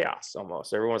chaos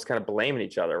almost. Everyone was kind of blaming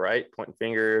each other, right? Pointing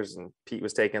fingers, and Pete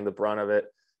was taking the brunt of it.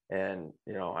 And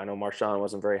I know Marshawn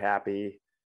wasn't very happy,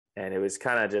 and it was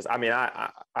kind of just. I mean,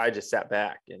 I just sat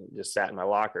back and just sat in my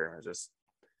locker and was just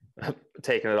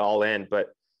taking it all in,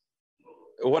 but.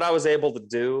 What I was able to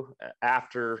do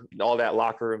after all that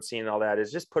locker room scene and all that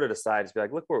is just put it aside. Just be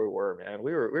like, look where we were, man.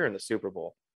 We were in the Super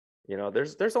Bowl.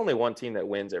 There's only one team that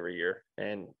wins every year,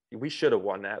 and we should have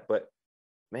won that. But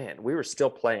man, we were still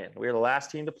playing. We were the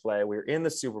last team to play. We were in the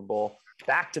Super Bowl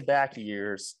back-to-back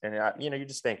years, and you're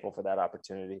just thankful for that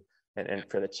opportunity and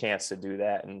for the chance to do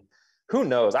that. And who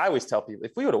knows? I always tell people,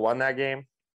 if we would have won that game,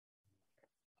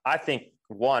 I think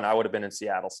one, I would have been in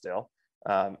Seattle still,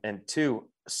 and two,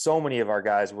 so many of our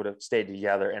guys would have stayed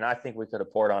together, and I think we could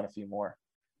have poured on a few more.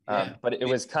 But it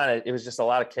was just a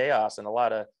lot of chaos and a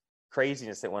lot of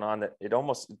craziness that went on that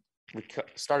we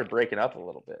started breaking up a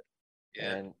little bit.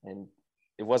 Yeah. And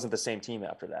it wasn't the same team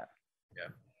after that.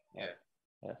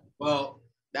 Yeah. Well,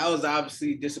 that was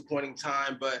obviously a disappointing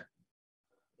time, but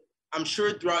I'm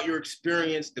sure throughout your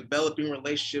experience developing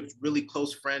relationships, really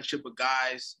close friendship with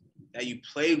guys that you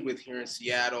played with here in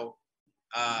Seattle,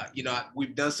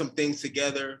 we've done some things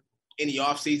together in the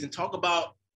off season. Talk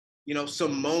about,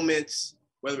 some moments,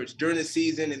 whether it's during the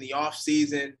season, in the off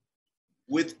season,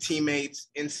 with teammates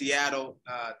in Seattle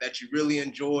that you really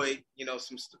enjoy.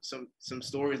 Some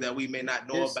stories that we may not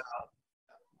know about.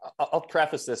 I'll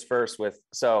preface this first with,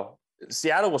 so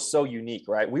Seattle was so unique,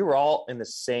 right? We were all in the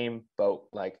same boat,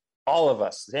 like all of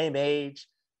us, same age,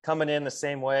 coming in the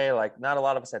same way. Like, not a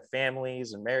lot of us had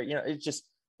families and married. It's just.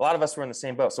 A lot of us were in the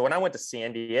same boat. So when I went to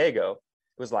San Diego,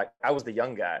 it was like I was the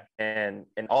young guy, and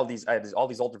I had all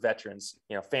these older veterans,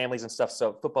 families and stuff.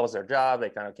 So football was their job.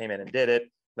 They kind of came in and did it.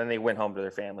 Then they went home to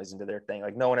their families and did their thing.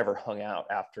 Like, no one ever hung out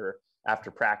after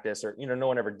after practice, or, no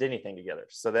one ever did anything together.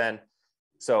 So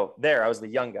there, I was the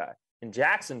young guy. In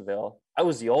Jacksonville, I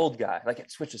was the old guy. Like,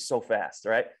 it switches so fast,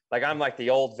 right? Like, I'm like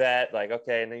the old vet, like,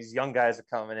 okay, and these young guys are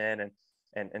coming in,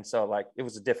 and so, like, it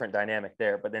was a different dynamic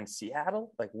there. But then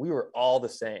Seattle, like, we were all the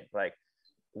same. Like,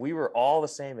 we were all the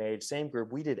same age, same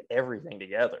group. We did everything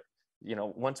together.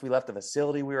 Once we left the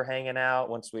facility, we were hanging out.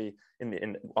 Once we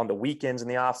on the weekends in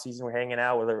the off season, we're hanging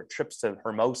out. Whether trips to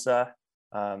Hermosa,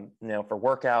 for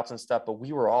workouts and stuff. But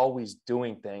we were always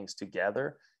doing things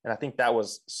together, and I think that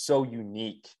was so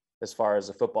unique as far as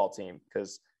a football team,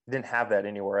 because you didn't have that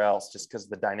anywhere else, just because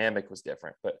the dynamic was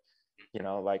different. But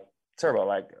like Turbo,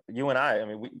 like you and I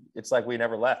mean, it's like we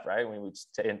never left, right? We would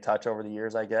stay in touch over the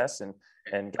years, I guess.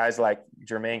 And guys like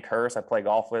Jermaine Kearse, I play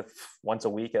golf with once a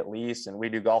week at least, and we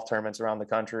do golf tournaments around the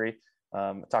country.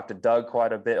 I talk to Doug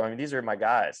quite a bit. I mean, these are my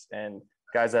guys, and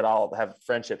guys that I'll have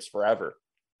friendships forever.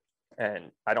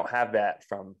 And I don't have that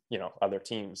from, other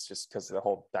teams, just because the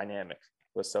whole dynamic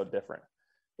was so different.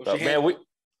 But man,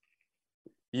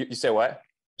 you say what?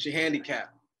 What's your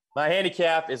handicap? My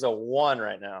handicap is a 1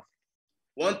 right now.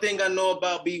 One thing I know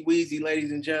about B. Weezy,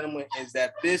 ladies and gentlemen, is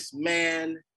that this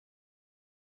man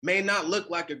may not look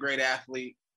like a great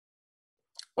athlete.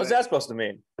 What's that supposed to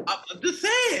mean? I'm just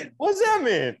saying. What's that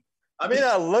mean? I mean,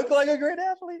 I look like a great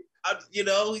athlete? You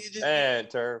just, and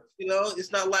Turf.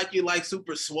 It's not like you're like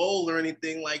super swole or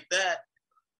anything like that.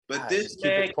 But this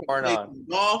man can play some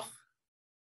golf.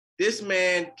 This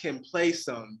man can play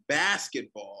some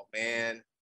basketball, man.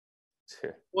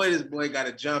 Boy, this boy got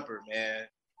a jumper, man.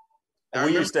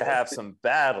 We used to have some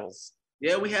battles.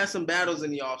 Yeah, we had some battles in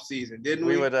the off season, didn't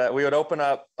we? We would open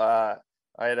up. I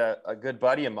had a good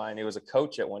buddy of mine. He was a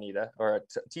coach at Juanita, or a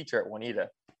teacher at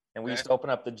Juanita, and we used to open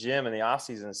up the gym in the off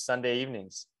season Sunday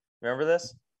evenings. Remember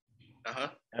this?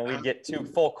 And we'd get 2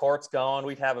 full courts going.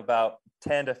 We'd have about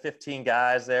 10 to 15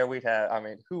 guys there. We'd have,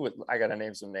 I got to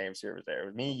name some names here or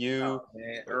there. Me, you,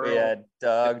 we had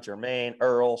Doug, Jermaine,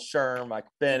 Earl, Sherm, Mike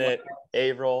Bennett,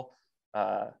 Averill,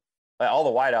 all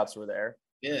the wideouts were there.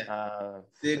 Yeah.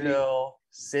 Phil,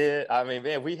 Sid. I mean,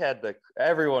 man, we had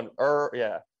everyone.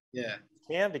 Yeah. Yeah.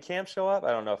 Did Cam show up?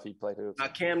 I don't know if he played hoops.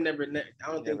 Cam never.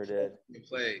 I don't think he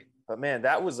played. But man,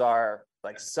 that was our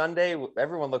Sunday.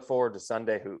 Everyone looked forward to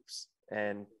Sunday hoops,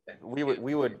 and we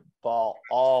would ball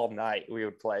all night. We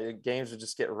would play. The games would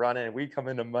just get running, and we'd come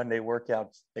into Monday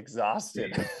workouts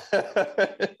exhausted.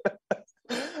 I'd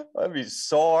be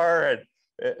sore, and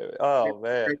oh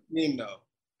man. Great team though.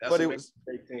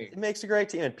 It makes a great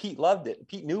team, and Pete loved it.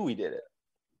 Pete knew we did it,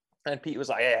 and Pete was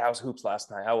like, "Hey, how was hoops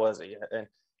last night? How was it?"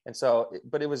 And so,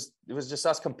 but it was just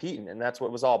us competing, and that's what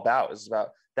it was all about. It was about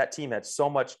that team had so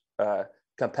much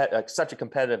such a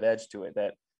competitive edge to it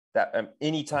that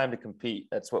any time to compete,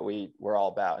 that's what we were all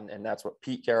about, and that's what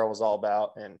Pete Carroll was all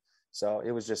about. And so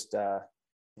it was just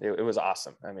it was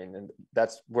awesome. I mean, and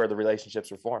that's where the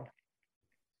relationships were formed.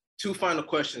 2 final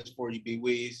questions for you, B.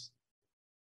 Weez.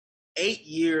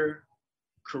 8-year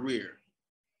career,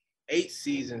 8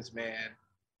 seasons, man,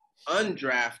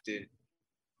 undrafted,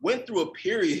 went through a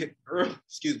period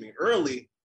early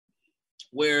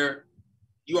where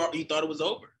you thought it was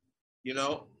over,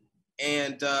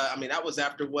 and that was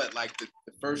after what, like the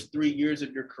first 3 years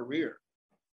of your career,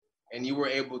 and you were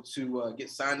able to get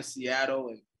signed to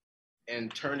Seattle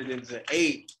and turn it into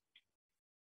 8.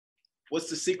 What's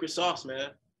the secret sauce, man?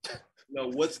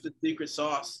 What's the secret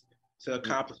sauce to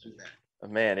accomplishing that?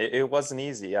 Man, it wasn't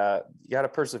easy. You got to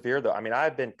persevere, though. I mean,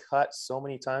 I've been cut so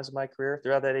many times in my career.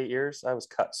 Throughout that 8 years, I was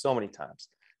cut so many times,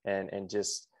 and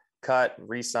just cut,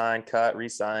 resign,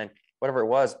 whatever it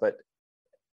was. But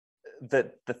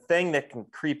the thing that can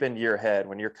creep into your head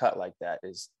when you're cut like that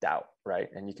is doubt, right?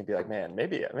 And you can be like, man,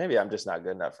 maybe I'm just not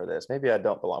good enough for this. Maybe I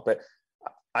don't belong. But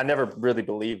I never really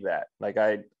believed that. Like,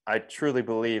 I truly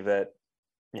believe that,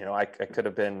 I could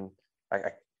have been,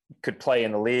 I could play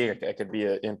in the league. I could be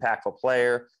an impactful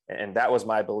player. And that was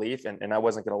my belief. And I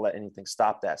wasn't going to let anything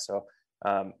stop that. So,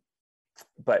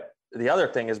 but the other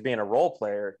thing is, being a role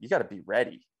player, you got to be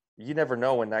ready. You never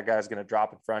know when that guy's going to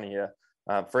drop in front of you.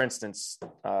 For instance,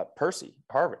 Percy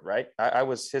Harvin, right? I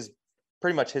was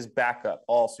pretty much his backup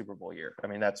all Super Bowl year. I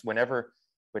mean, that's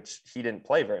which he didn't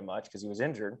play very much because he was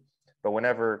injured. But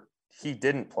whenever he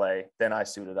didn't play, then I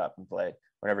suited up and played.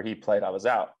 Whenever he played, I was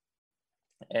out.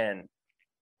 And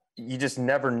you just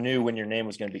never knew when your name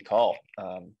was going to be called.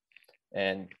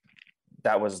 And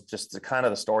that was just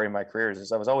the story of my career,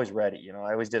 is I was always ready.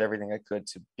 I always did everything I could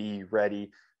to be ready.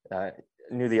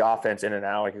 Knew the offense in and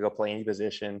out. I could go play any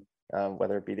position,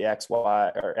 whether it be the X,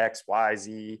 Y, or X, Y,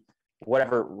 Z,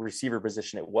 whatever receiver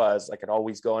position it was. I could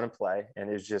always go in and play. And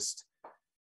it was just,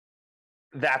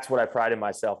 that's what I prided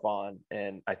myself on.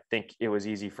 And I think it was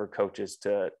easy for coaches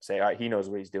to say, all right, he knows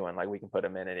what he's doing. Like, we can put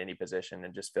him in at any position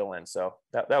and just fill in. So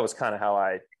that was kind of how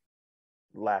I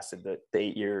lasted the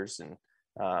 8 years. And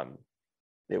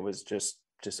it was just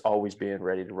always being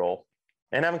ready to roll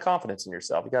and having confidence in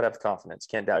yourself. You got to have confidence.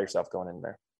 You can't doubt yourself going in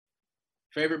there.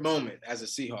 Favorite moment as a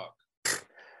Seahawk?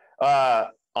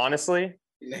 Honestly,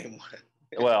 name one.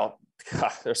 Well,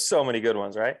 God, there's so many good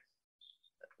ones, right?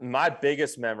 My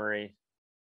biggest memory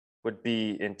would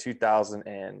be in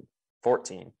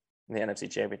 2014 in the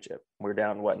NFC Championship. We were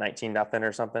down, 19-0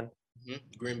 or something? Mm-hmm.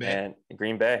 Green Bay. And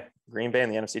Green Bay in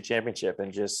the NFC Championship,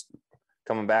 and just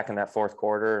coming back in that fourth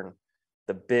quarter and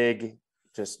the big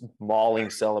just mauling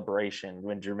celebration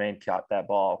when Jermaine caught that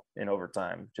ball in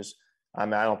overtime. I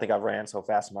don't think I've ran so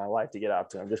fast in my life to get out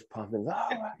to him, just pumping,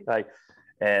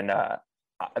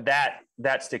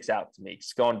 that sticks out to me.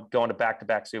 Just going to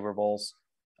back-to-back Super Bowls.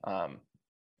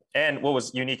 And what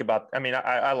was unique about,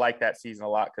 I like that season a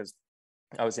lot because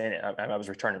I was in it. I was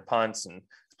returning punts and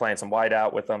playing some wide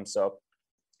out with them. So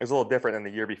it was a little different than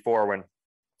the year before when,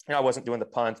 I wasn't doing the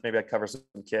punts. Maybe I'd cover some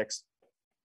kicks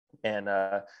and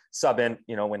sub in,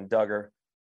 when Doug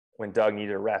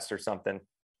needed a rest or something,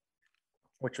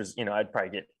 which was, I'd probably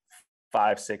get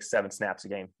 5, 6, 7 snaps a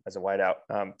game as a wide out.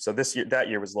 So that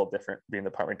year was a little different, being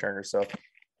the punt returner. So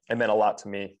it meant a lot to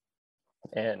me.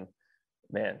 And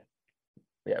man,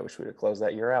 yeah, I wish we'd have closed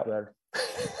that year out better.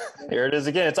 Here it is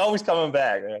again. It's always coming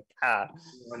back. I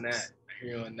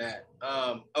hear you on that.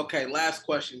 Okay, last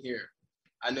question here.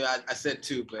 I know I said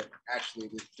 2, but actually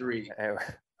there's 3.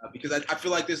 Because I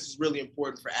feel like this is really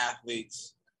important for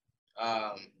athletes,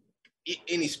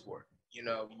 any sport.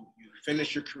 You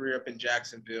finish your career up in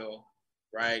Jacksonville,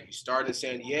 right? You start in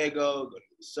San Diego, go to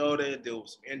Minnesota, deal with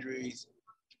some injuries.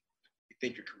 You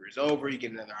think your career's over, you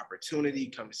get another opportunity,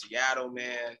 come to Seattle,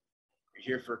 man.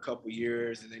 You're here for a couple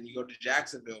years, and then you go to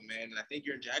Jacksonville, man. And I think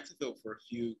you're in Jacksonville for a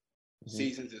few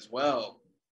seasons as well.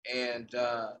 And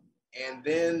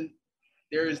then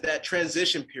there is that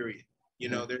transition period.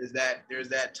 There's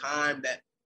that time that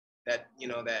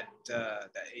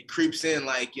it creeps in,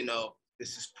 like,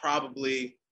 this is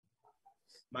probably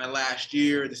my last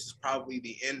year. This is probably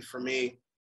the end for me.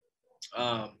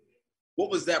 What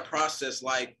was that process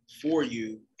like for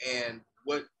you, and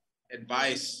what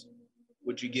advice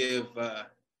would you give,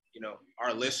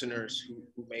 our listeners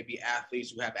who may be athletes,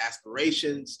 who have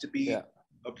aspirations to be a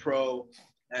pro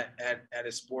at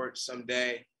a sport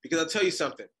someday? Because I'll tell you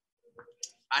something.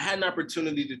 I had an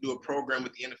opportunity to do a program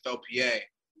with the NFLPA.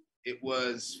 It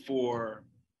was for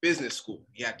business school.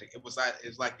 It was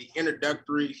like the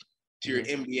introductory to your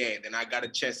MBA. Then I got a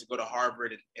chance to go to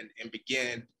Harvard and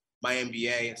begin my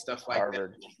MBA and stuff like that.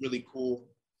 It was really cool.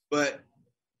 But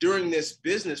during this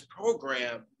business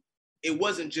program, it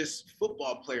wasn't just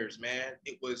football players, man.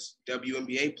 It was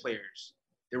WNBA players.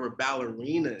 There were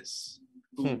ballerinas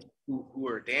who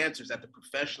are dancers at the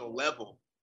professional level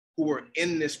who were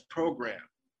in this program,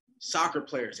 soccer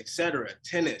players, etc.,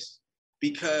 tennis.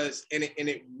 Because, and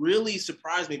it really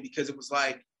surprised me, because it was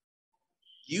like,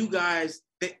 you guys,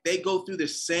 they go through the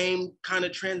same kind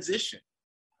of transition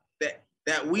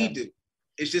that we do.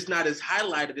 It's just not as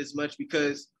highlighted as much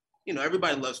because,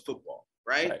 everybody loves football,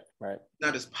 right? Right.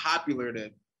 Not as popular to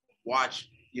watch,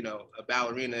 a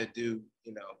ballerina do,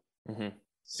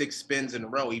 6 spins in a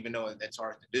row, even though that's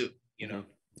hard to do,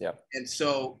 Yeah. And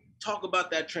so talk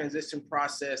about that transition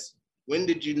process. When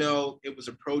did you know it was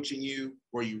approaching you?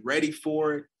 Were you ready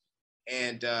for it?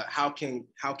 And how can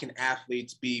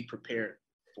athletes be prepared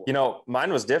for it?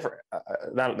 Mine was different.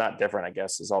 Not different, I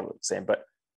guess, is all the same. But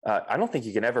I don't think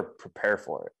you can ever prepare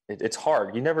for it. It's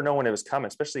hard. You never know when it was coming,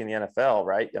 especially in the NFL,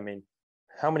 right?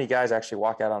 How many guys actually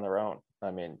walk out on their own?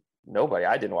 Nobody.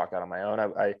 I didn't walk out on my own.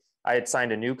 I had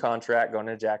signed a new contract going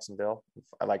to Jacksonville,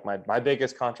 like my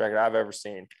biggest contract I've ever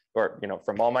seen, or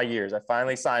from all my years. I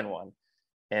finally signed one,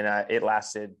 and it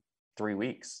lasted 3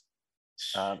 weeks.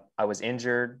 I was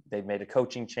injured. They made a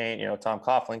coaching change. Tom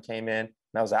Coughlin came in,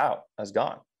 and I was out. I was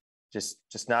gone. Just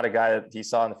not a guy that he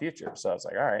saw in the future. So I was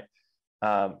like, all right.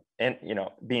 And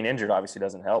being injured obviously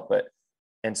doesn't help,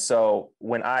 and so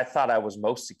when I thought I was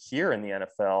most secure in the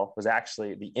NFL was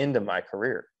actually the end of my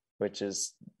career, which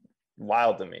is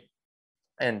wild to me.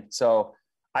 And so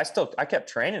I kept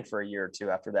training for a year or 2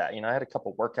 after that. I had a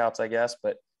couple workouts, I guess,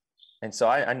 and so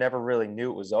I never really knew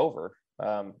it was over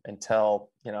until,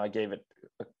 I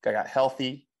got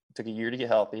healthy, took a year to get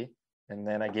healthy. And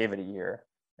then I gave it a year,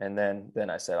 and then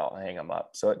I said, I'll hang them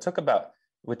up. So it took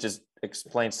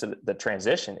explains to the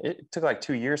transition. It took like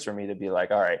 2 years for me to be like,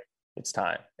 all right, it's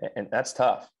time. And that's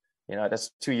tough.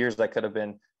 That's 2 years that could have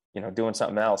been doing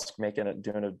something else,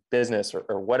 doing a business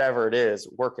or whatever it is,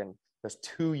 working. There's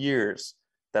 2 years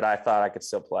that I thought I could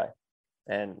still play.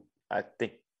 And I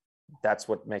think that's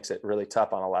what makes it really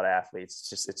tough on a lot of athletes.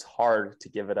 It's hard to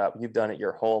give it up. You've done it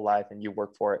your whole life and you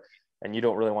work for it, and you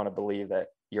don't really want to believe that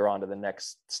you're on to the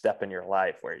next step in your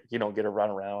life where you don't get to run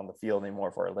around the field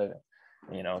anymore for a living,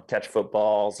 catch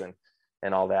footballs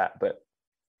and all that. But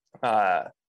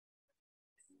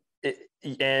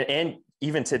and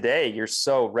even today, you're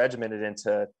so regimented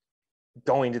into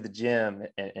going to the gym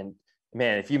and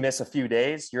man, if you miss a few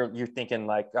days, you're thinking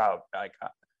like, oh, like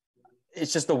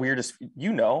it's just the weirdest,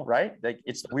 right? Like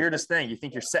it's the weirdest thing. You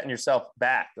think you're setting yourself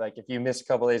back. Like if you miss a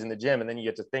couple of days in the gym and then you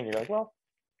get to think, you're like, well,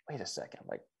 wait a second.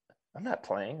 Like I'm not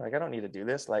playing. Like I don't need to do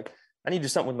this. Like I need to do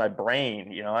something with my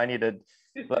brain. I need to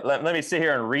let me sit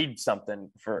here and read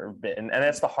something for a bit. And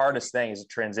that's the hardest thing, is a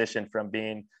transition from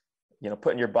being,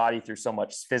 putting your body through so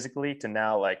much physically to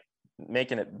now like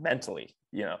making it mentally,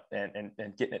 and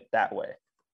getting it that way.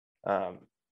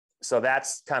 So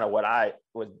that's kind of what I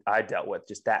dealt with,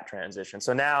 just that transition.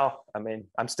 So now, I mean,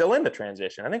 I'm still in the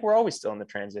transition. I think we're always still in the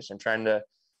transition, trying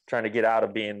to get out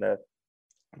of being the,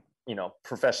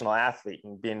 professional athlete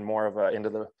and being more of into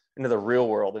the real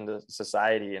world, into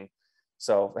society. And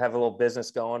so I have a little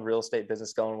business going, real estate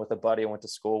business going with a buddy I went to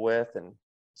school with. And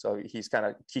so he's kind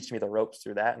of teaching me the ropes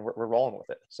through that, and we're rolling with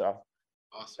it. So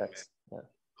awesome, man. Yeah.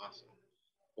 Awesome.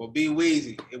 Well, B.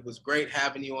 Weezy, it was great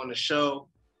having you on the show.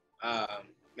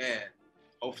 Man,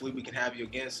 hopefully we can have you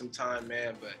again sometime,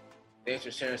 man. But thanks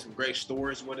for sharing some great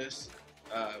stories with us.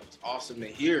 It's awesome to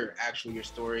hear actually your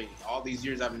story. All these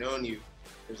years I've known you,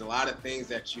 there's a lot of things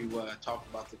that you talked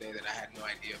about today that I had no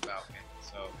idea about, man.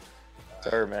 So,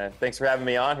 sure, man. Thanks for having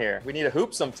me on here. We need a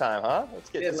hoop sometime, huh? Let's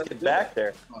get back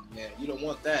there. Oh, man, you don't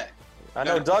want that. I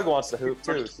know Doug wants to hoop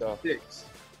too. So,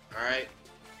 all right.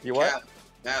 You what?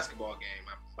 Basketball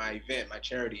game. My event, my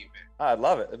charity event. Oh, I'd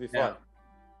love it. It'd be fun.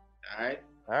 All right.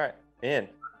 All right. In.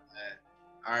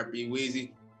 All right, B.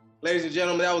 Weezy. Ladies and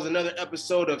gentlemen, that was another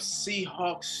episode of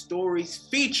Seahawks Stories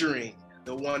featuring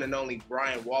the one and only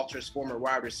Brian Walters, former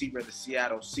wide receiver of the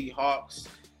Seattle Seahawks.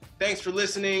 Thanks for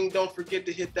listening. Don't forget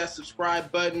to hit that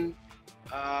subscribe button.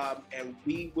 And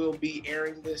we will be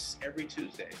airing this every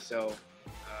Tuesday. So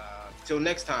until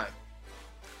next time,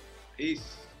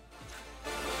 peace.